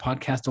Athletes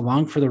podcast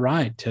along for the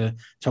ride to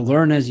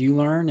learn as you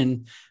learn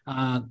and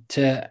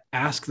to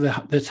ask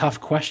the tough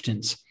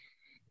questions.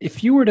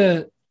 If you were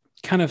to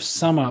kind of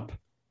sum up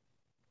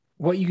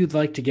what you'd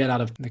like to get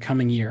out of the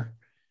coming year,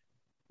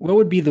 what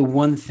would be the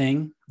one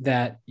thing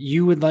that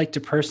you would like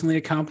to personally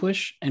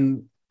accomplish,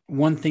 and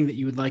one thing that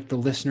you would like the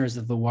listeners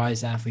of the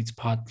Wise Athletes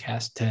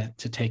podcast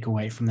to take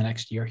away from the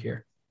next year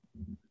here?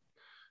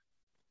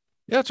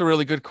 Yeah, it's a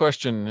really good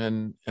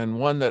question, and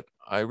one that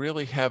I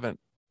really haven't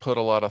put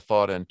a lot of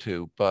thought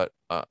into, but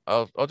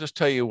I'll just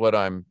tell you what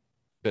I'm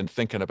been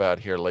thinking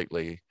about here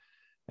lately,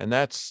 and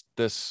that's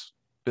this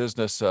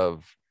business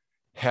of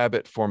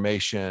habit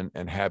formation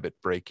and habit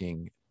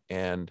breaking.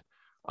 And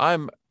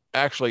I'm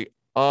actually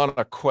on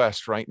a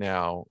quest right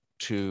now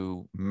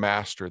to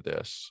master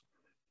this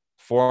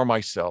for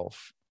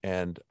myself.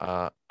 And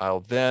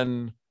I'll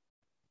then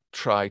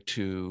try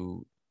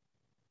to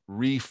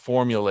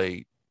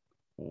reformulate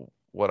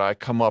what I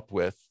come up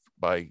with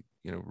by,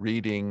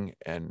 reading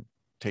and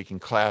taking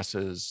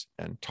classes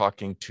and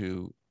talking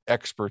to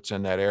experts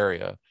in that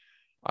area.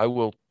 I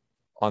will,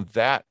 on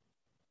that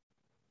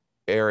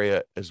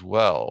area as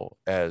well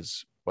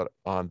as what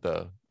on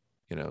the,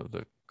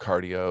 the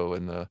cardio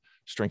and the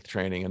strength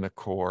training and the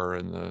core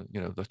and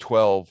the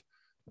 12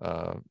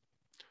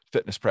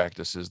 fitness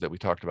practices that we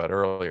talked about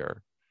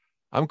earlier.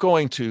 I'm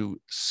going to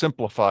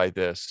simplify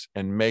this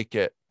and make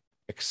it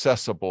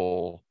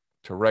accessible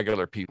to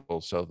regular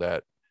people so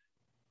that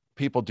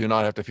people do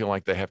not have to feel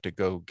like they have to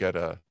go get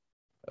a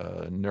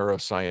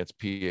neuroscience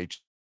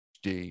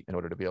PhD in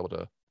order to be able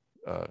to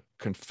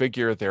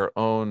configure their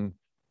own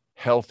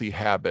healthy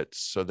habits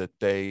so that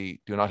they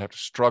do not have to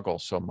struggle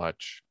so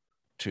much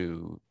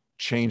to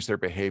change their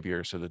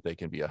behavior so that they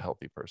can be a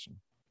healthy person.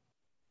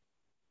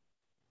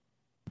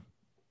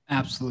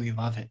 Absolutely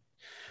love it.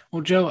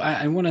 Well, Joe,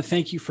 I want to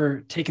thank you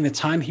for taking the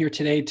time here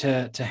today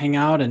to hang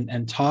out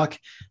and talk.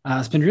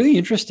 It's been really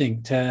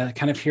interesting to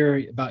kind of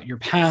hear about your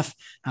path,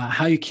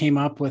 how you came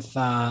up with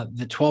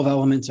the 12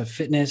 elements of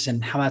fitness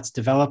and how that's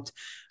developed.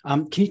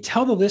 Can you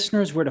tell the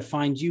listeners where to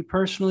find you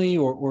personally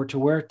or to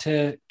where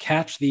to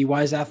catch the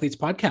Wise Athletes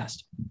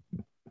podcast?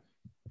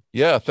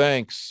 Yeah,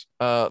 thanks.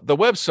 The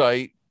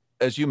website,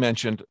 as you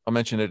mentioned, I'll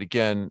mention it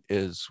again,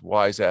 is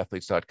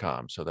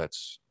wiseathletes.com. So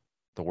that's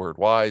the word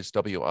wise,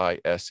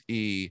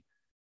 WISE,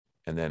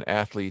 and then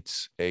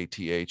athletes,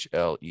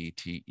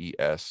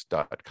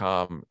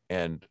 ATHLETES.com.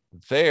 And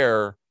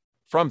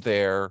from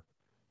there,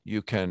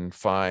 you can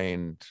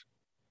find,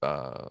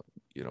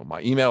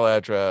 my email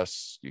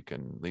address. You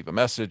can leave a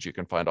message. You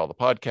can find all the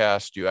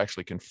podcasts. You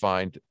actually can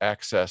find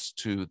access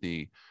to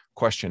the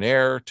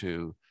questionnaire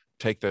to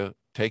take the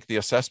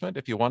assessment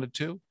if you wanted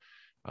to.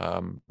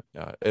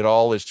 It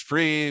all is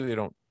free. We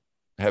don't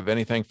have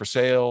anything for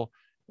sale.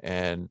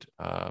 And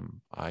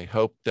I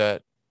hope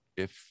that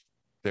if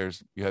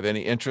you have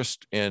any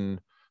interest in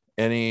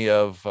any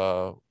of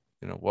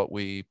what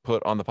we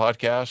put on the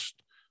podcast,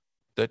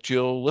 that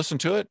you'll listen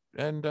to it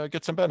and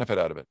get some benefit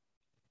out of it.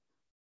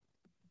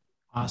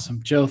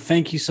 Awesome. Joe,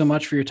 thank you so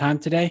much for your time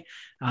today.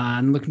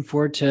 I'm looking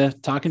forward to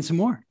talking some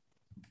more.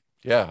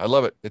 Yeah, I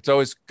love it. It's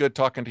always good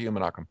talking to you,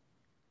 Menachem.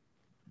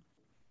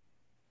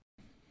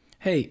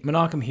 Hey,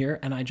 Menachem here,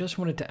 and I just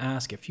wanted to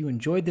ask if you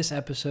enjoyed this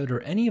episode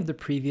or any of the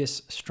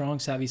previous Strong,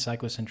 Savvy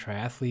Cyclist and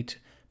Triathlete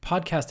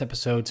podcast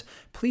episodes,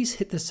 please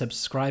hit the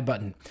subscribe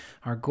button.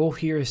 Our goal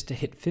here is to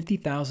hit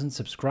 50,000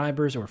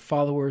 subscribers or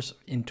followers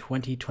in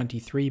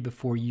 2023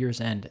 before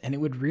year's end, and it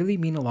would really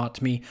mean a lot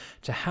to me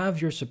to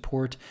have your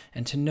support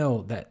and to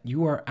know that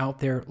you are out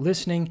there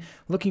listening,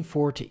 looking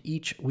forward to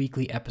each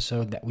weekly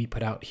episode that we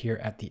put out here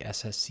at the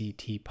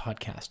SSCT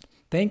podcast.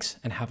 Thanks,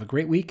 and have a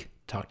great week.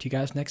 Talk to you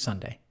guys next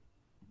Sunday.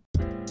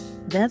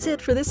 That's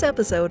it for this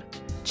episode.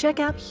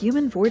 Check out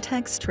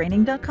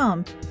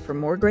humanvortextraining.com for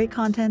more great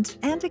content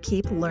and to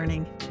keep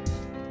learning.